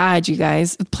 It's bad, you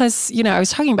guys. Plus, I was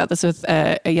talking about this with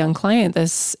a young client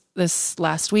this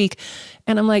last week.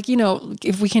 And I'm like,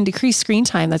 if we can decrease screen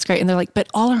time, that's great. And they're like, but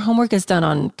all our homework is done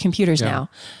on computers now.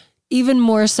 Even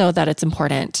more so that it's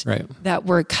important that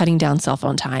we're cutting down cell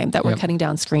phone time, that we're cutting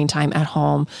down screen time at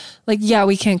home. Like,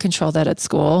 we can't control that at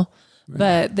school,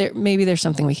 but maybe there's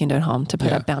something we can do at home to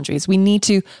put up boundaries. We need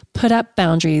to put up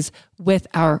boundaries with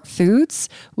our foods,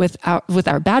 with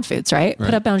our bad foods, right?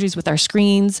 Put up boundaries with our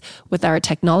screens, with our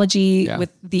technology,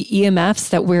 with the EMFs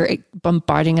that we're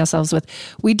bombarding ourselves with.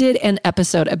 We did an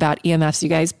episode about EMFs, you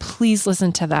guys. Please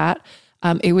listen to that.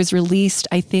 It was released,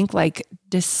 I think, like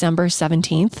December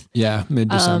 17th. Yeah,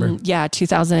 mid-December.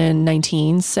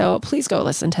 2019. So please go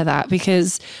listen to that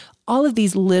because all of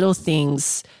these little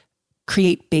things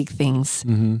create big things,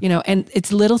 and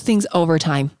it's little things over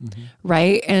time,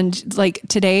 right? And like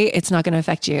today, it's not going to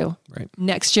affect you. Right.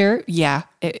 Next year,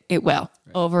 it will.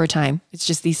 Over time. It's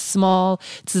just it's a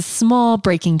small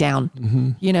breaking down,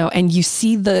 and you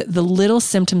see the little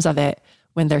symptoms of it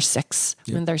when they're 6,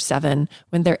 when they're 7,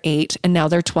 when they're 8, and now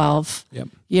they're 12,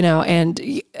 and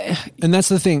that's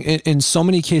the thing. In so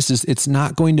many cases, it's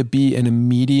not going to be an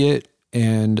immediate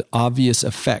and obvious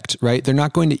effect, right? They're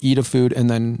not going to eat a food and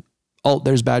then,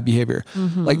 there's bad behavior.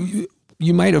 Like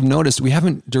you might have noticed, we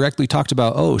haven't directly talked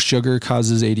about, sugar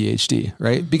causes ADHD,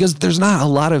 right? Because there's not a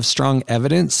lot of strong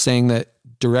evidence saying that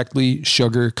directly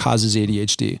sugar causes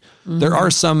ADHD. There are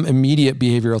some immediate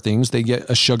behavioral things. They get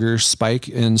a sugar spike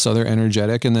and so they're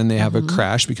energetic and then they have a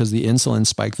crash because the insulin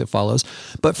spike that follows.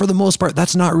 But for the most part,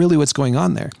 that's not really what's going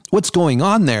on there. What's going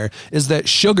on there is that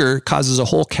sugar causes a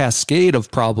whole cascade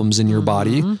of problems in your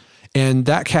body. And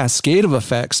that cascade of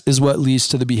effects is what leads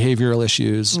to the behavioral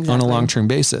issues on a long-term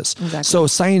basis. So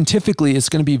scientifically, it's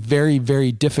going to be very,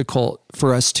 very difficult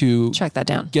for us to track that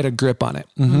down, get a grip on it.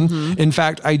 In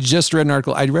fact, I just read an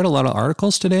article. I read a lot of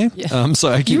articles today. So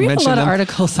I keep mentioning them.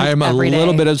 Articles I am a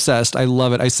little bit obsessed. I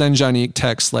love it. I send Jonique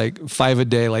texts like 5 a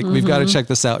day. Like, we've got to check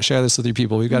this out. Share this with your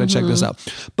people. We've got to check this out.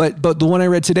 But the one I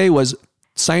read today was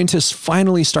scientists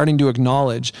finally starting to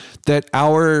acknowledge that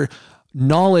our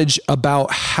knowledge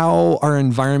about how our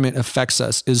environment affects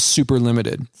us is super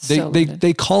limited.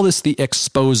 They call this the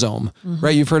exposome,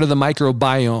 right? You've heard of the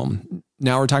microbiome.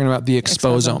 Now we're talking about the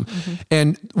exposome.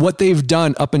 And what they've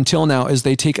done up until now is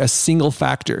they take a single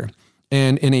factor,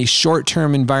 and in a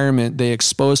short-term environment, they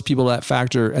expose people to that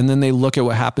factor, and then they look at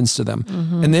what happens to them.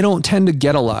 And they don't tend to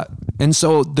get a lot. And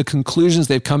so the conclusions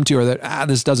they've come to are that,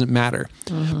 this doesn't matter.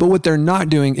 But what they're not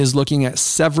doing is looking at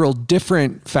several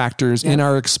different factors in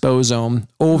our exposome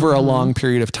over a long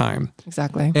period of time.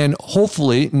 Exactly. And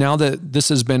hopefully, now that this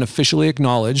has been officially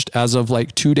acknowledged as of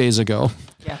like 2 days ago,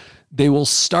 they will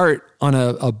start on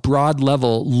a broad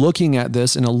level looking at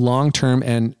this in a long-term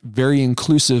and very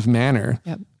inclusive manner.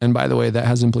 And by the way, that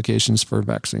has implications for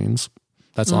vaccines.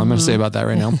 That's all I'm going to say about that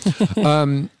right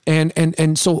now.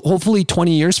 And so hopefully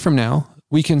 20 years from now,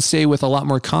 we can say with a lot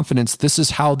more confidence, this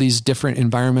is how these different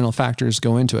environmental factors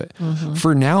go into it.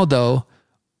 For now, though,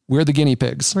 we're the guinea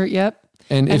pigs.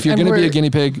 And if you're going to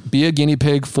be a guinea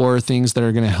pig for things that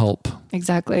are going to help.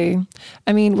 Exactly.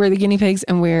 I mean, we're the guinea pigs,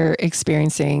 and we're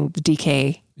experiencing the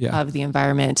decay of the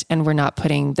environment, and we're not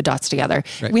putting the dots together.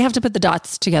 We have to put the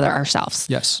dots together ourselves.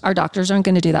 Our doctors aren't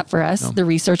going to do that for us. The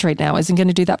research right now isn't going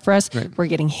to do that for us. We're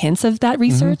getting hints of that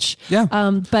research.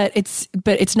 But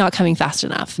it's not coming fast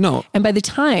enough. And by the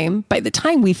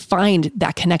time we find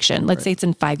that connection, let's say it's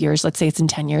in 5 years, let's say it's in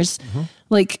 10 years,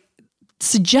 like,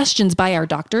 suggestions by our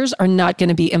doctors are not going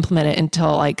to be implemented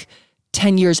until like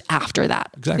 10 years after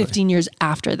that, 15 years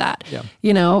after that,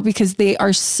 because they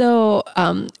are so,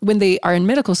 when they are in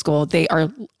medical school, they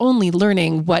are only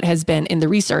learning what has been in the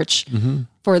research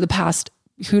for the past,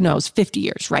 who knows, 50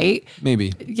 years, right?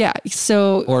 Maybe.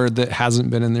 So, or that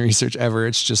hasn't been in the research ever.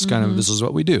 It's just kind of, this is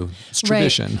what we do. It's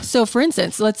tradition. So for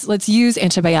instance, let's use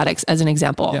antibiotics as an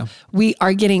example. We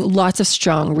are getting lots of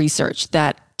strong research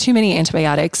that too many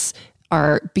antibiotics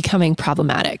are becoming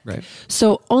problematic.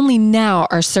 So only now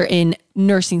are certain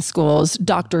nursing schools,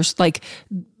 doctors, like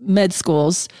med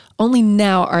schools, only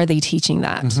now are they teaching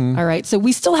that. All right. So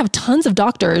we still have tons of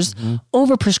doctors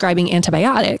over prescribing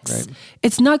antibiotics.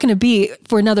 It's not going to be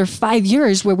for another 5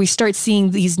 years where we start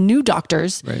seeing these new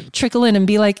doctors trickle in and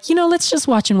be like, let's just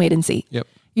watch and wait and see.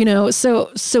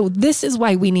 So this is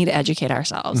why we need to educate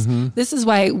ourselves. This is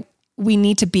why we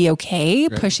need to be okay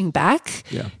pushing back,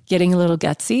 getting a little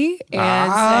gutsy,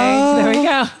 and saying, there we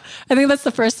go. I think that's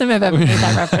the first time I've ever made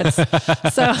that reference.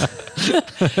 So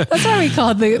that's why we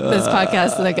called this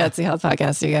podcast the Gutsy Health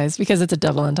Podcast, you guys, because it's a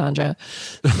double entendre.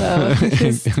 So,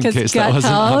 because gut health,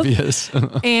 obvious.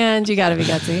 And you got to be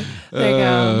gutsy. There you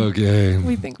go. Okay.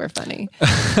 We think we're funny.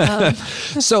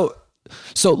 So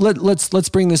let's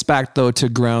bring this back though to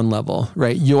ground level,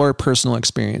 right? Your personal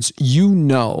experience.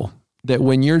 That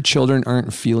when your children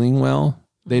aren't feeling well,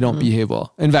 they don't behave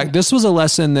well. In fact, this was a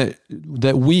lesson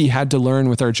that we had to learn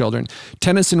with our children.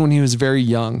 Tennyson, when he was very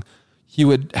young, he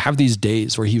would have these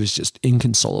days where he was just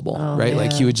inconsolable, right?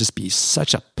 Like he would just be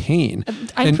such a pain.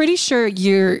 I'm pretty sure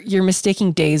you're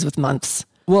mistaking days with months.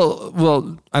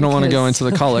 Well, I don't want to go into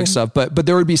the colic stuff, but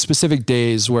there would be specific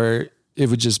days where it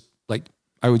would just like,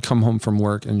 I would come home from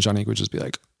work and Johnny would just be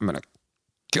like, I'm going to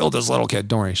kill this little kid.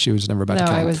 Don't worry. She was never about to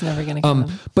kill him. No, I was never going to kill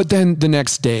him. But then the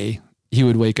next day he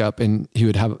would wake up and he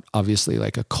would have obviously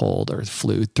like a cold or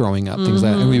flu, throwing up, things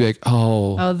like that. And we'd be like,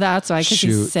 oh, that's why, because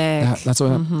he's sick. That's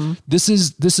what this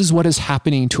is what is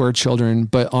happening to our children,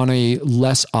 but on a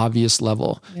less obvious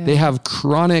level. They have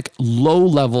chronic low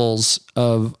levels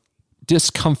of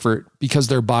discomfort because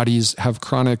their bodies have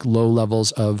chronic low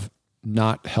levels of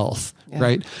not health,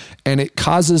 right? And it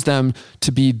causes them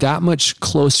to be that much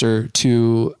closer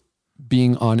to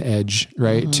being on edge,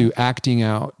 right? To acting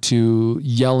out, to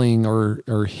yelling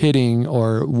or hitting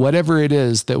or whatever it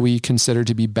is that we consider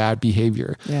to be bad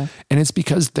behavior. And it's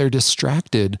because they're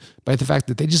distracted by the fact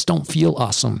that they just don't feel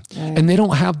awesome. And they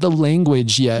don't have the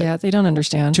language yet. They don't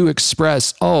understand. To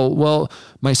express, oh, well,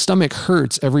 my stomach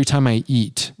hurts every time I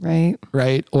eat.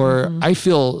 Right? Or I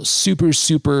feel super,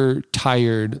 super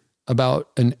tired about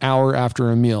an hour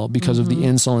after a meal because of the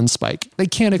insulin spike. They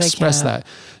can't express that.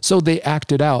 So they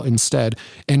act it out instead.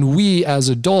 And we as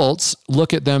adults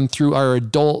look at them through our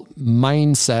adult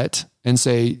mindset and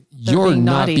say, you're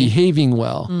not behaving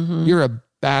well. You're a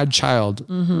bad child.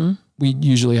 we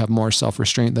usually have more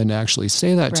self-restraint than to actually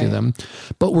say that to them,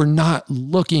 but we're not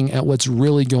looking at what's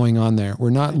really going on there.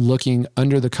 We're not looking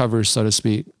under the covers, so to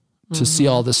speak, to see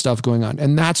all this stuff going on.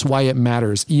 And that's why it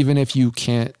matters, even if you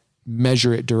can't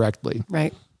measure it directly.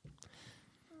 Right.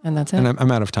 And that's it. And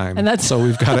I'm out of time. And so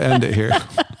we've got to end it here.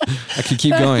 I could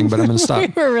keep going, but I'm going to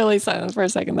stop. We were really silent for a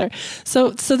second there.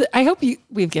 So I hope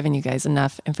we've given you guys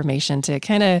enough information to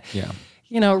kind of,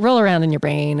 roll around in your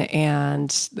brain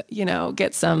and,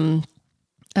 get some,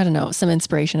 some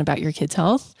inspiration about your kids'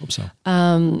 health. Hope so.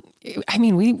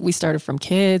 We started from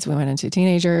kids, we went into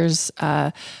teenagers.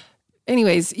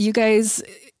 Anyways, you guys,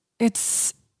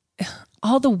 it's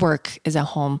all the work is at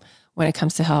home when it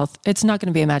comes to health. It's not going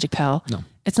to be a magic pill. No.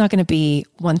 It's not going to be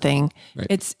one thing. Right.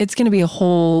 It's going to be a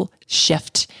whole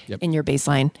shift in your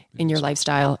baseline, in your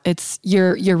lifestyle. It's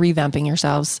you're revamping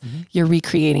yourselves. Mm-hmm. You're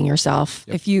recreating yourself.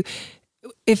 Yep.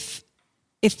 If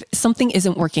something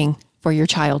isn't working for your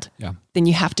child, then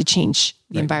you have to change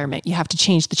the environment. You have to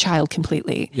change the child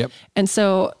completely. Yep. And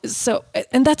so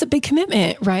that's a big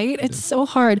commitment, right? It's so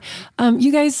hard.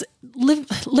 You guys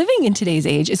living in today's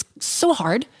age is so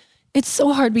hard. It's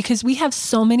so hard because we have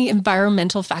so many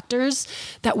environmental factors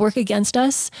that work against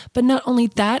us. But not only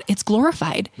that, it's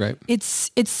glorified. Right. It's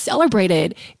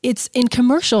celebrated. It's in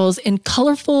commercials, in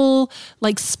colorful,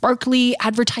 like sparkly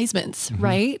advertisements,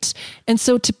 right? And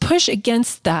so to push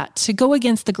against that, to go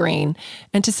against the grain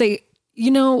and to say,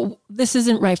 this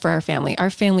isn't right for our family. Our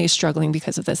family is struggling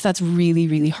because of this. That's really,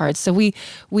 really hard. So we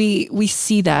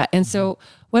see that. And so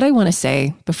what I want to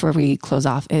say before we close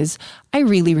off is I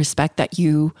really respect that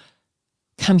you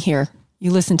come here, you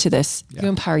listen to this, you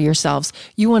empower yourselves.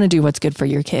 You want to do what's good for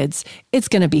your kids. It's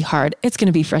going to be hard. It's going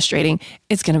to be frustrating.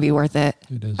 It's going to be worth it.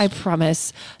 It is. I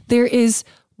promise. There is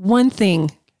one thing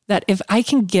that if I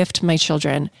can gift my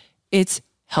children, it's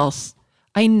health.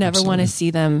 I never want to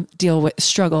see them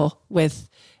struggle with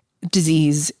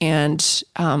disease and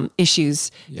issues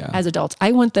as adults.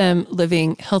 I want them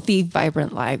living healthy,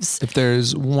 vibrant lives. If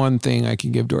there's one thing I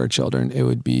can give to our children, it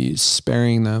would be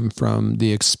sparing them from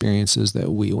the experiences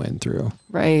that we went through.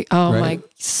 Right. Oh my,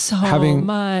 so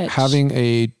much. Having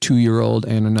a 2-year-old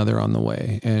and another on the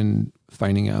way and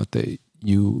finding out that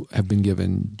you have been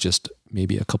given just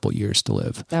maybe a couple years to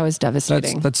live. That was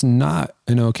devastating. That's not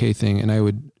an okay thing. And I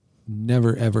would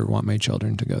never, ever want my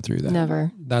children to go through that.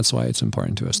 Never. That's why it's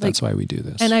important to us. That's why we do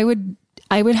this. And I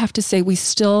would have to say we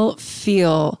still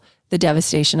feel the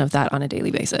devastation of that on a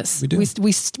daily basis. We do.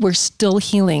 We're still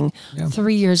healing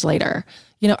 3 years later.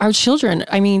 Our children,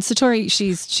 Satori,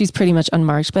 she's pretty much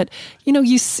unmarked, but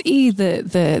you see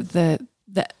the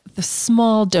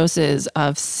small doses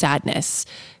of sadness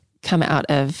come out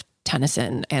of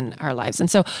Tennyson and our lives. And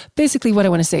so basically what I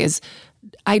want to say is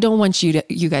I don't want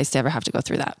you guys to ever have to go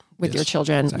through that with your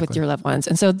children, with your loved ones.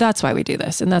 And so that's why we do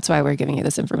this. And that's why we're giving you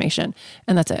this information.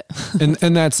 And that's it.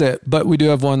 and that's it. But we do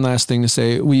have one last thing to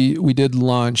say. We did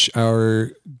launch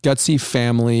our Gutsy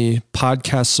Family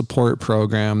podcast support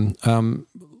program.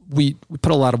 We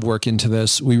put a lot of work into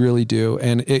this. We really do.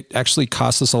 And it actually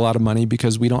costs us a lot of money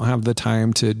because we don't have the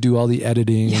time to do all the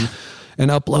editing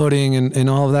and uploading and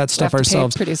all of that stuff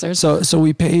ourselves. Producers. So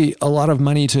we pay a lot of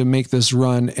money to make this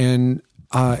run, and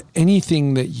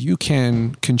anything that you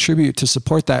can contribute to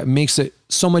support that makes it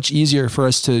so much easier for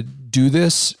us to do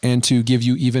this and to give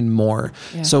you even more.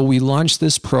 Yeah. So we launched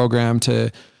this program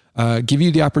to give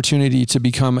you the opportunity to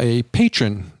become a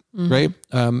patron. Right.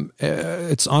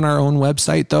 It's on our own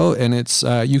website though. And it's,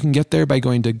 you can get there by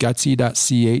going to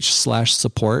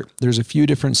gutsy.ch/support. There's a few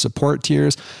different support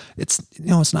tiers. It's,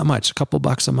 it's not much, a couple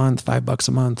bucks a month, $5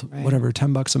 a month, whatever,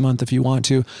 $10 a month if you want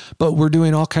to, but we're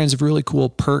doing all kinds of really cool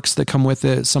perks that come with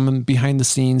it. Some behind the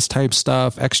scenes type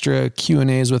stuff, extra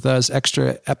Q&As with us,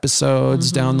 extra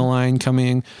episodes down the line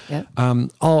coming,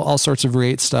 all sorts of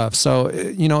great stuff. So,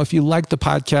 if you like the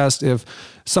podcast, if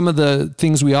some of the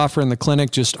things we offer in the clinic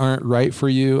just aren't right for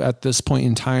you at this point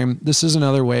in time, this is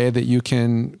another way that you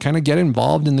can kind of get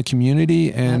involved in the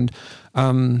community and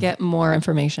get more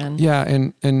information. Yeah.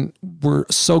 And we're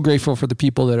so grateful for the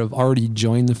people that have already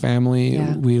joined the family.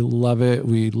 Yeah. We love it.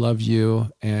 We love you.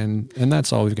 And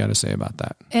that's all we've got to say about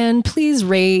that. And please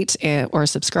rate or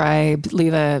subscribe,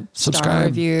 leave a star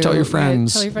review. Tell your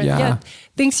friends. Yeah.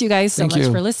 Thanks you guys so much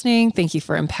for listening. Thank you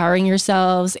for empowering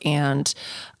yourselves and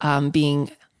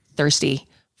being thirsty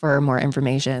for more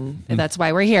information. And that's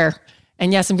why we're here.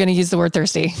 And yes, I'm going to use the word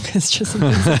thirsty because just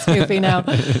it's goofy now.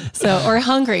 So, or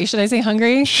hungry. Should I say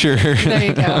hungry? Sure. There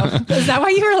you go. Is that why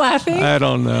you were laughing? I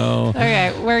don't know.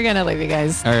 Okay. We're going to leave you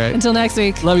guys. All right. Until next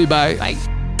week. Love you. Bye.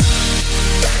 Bye.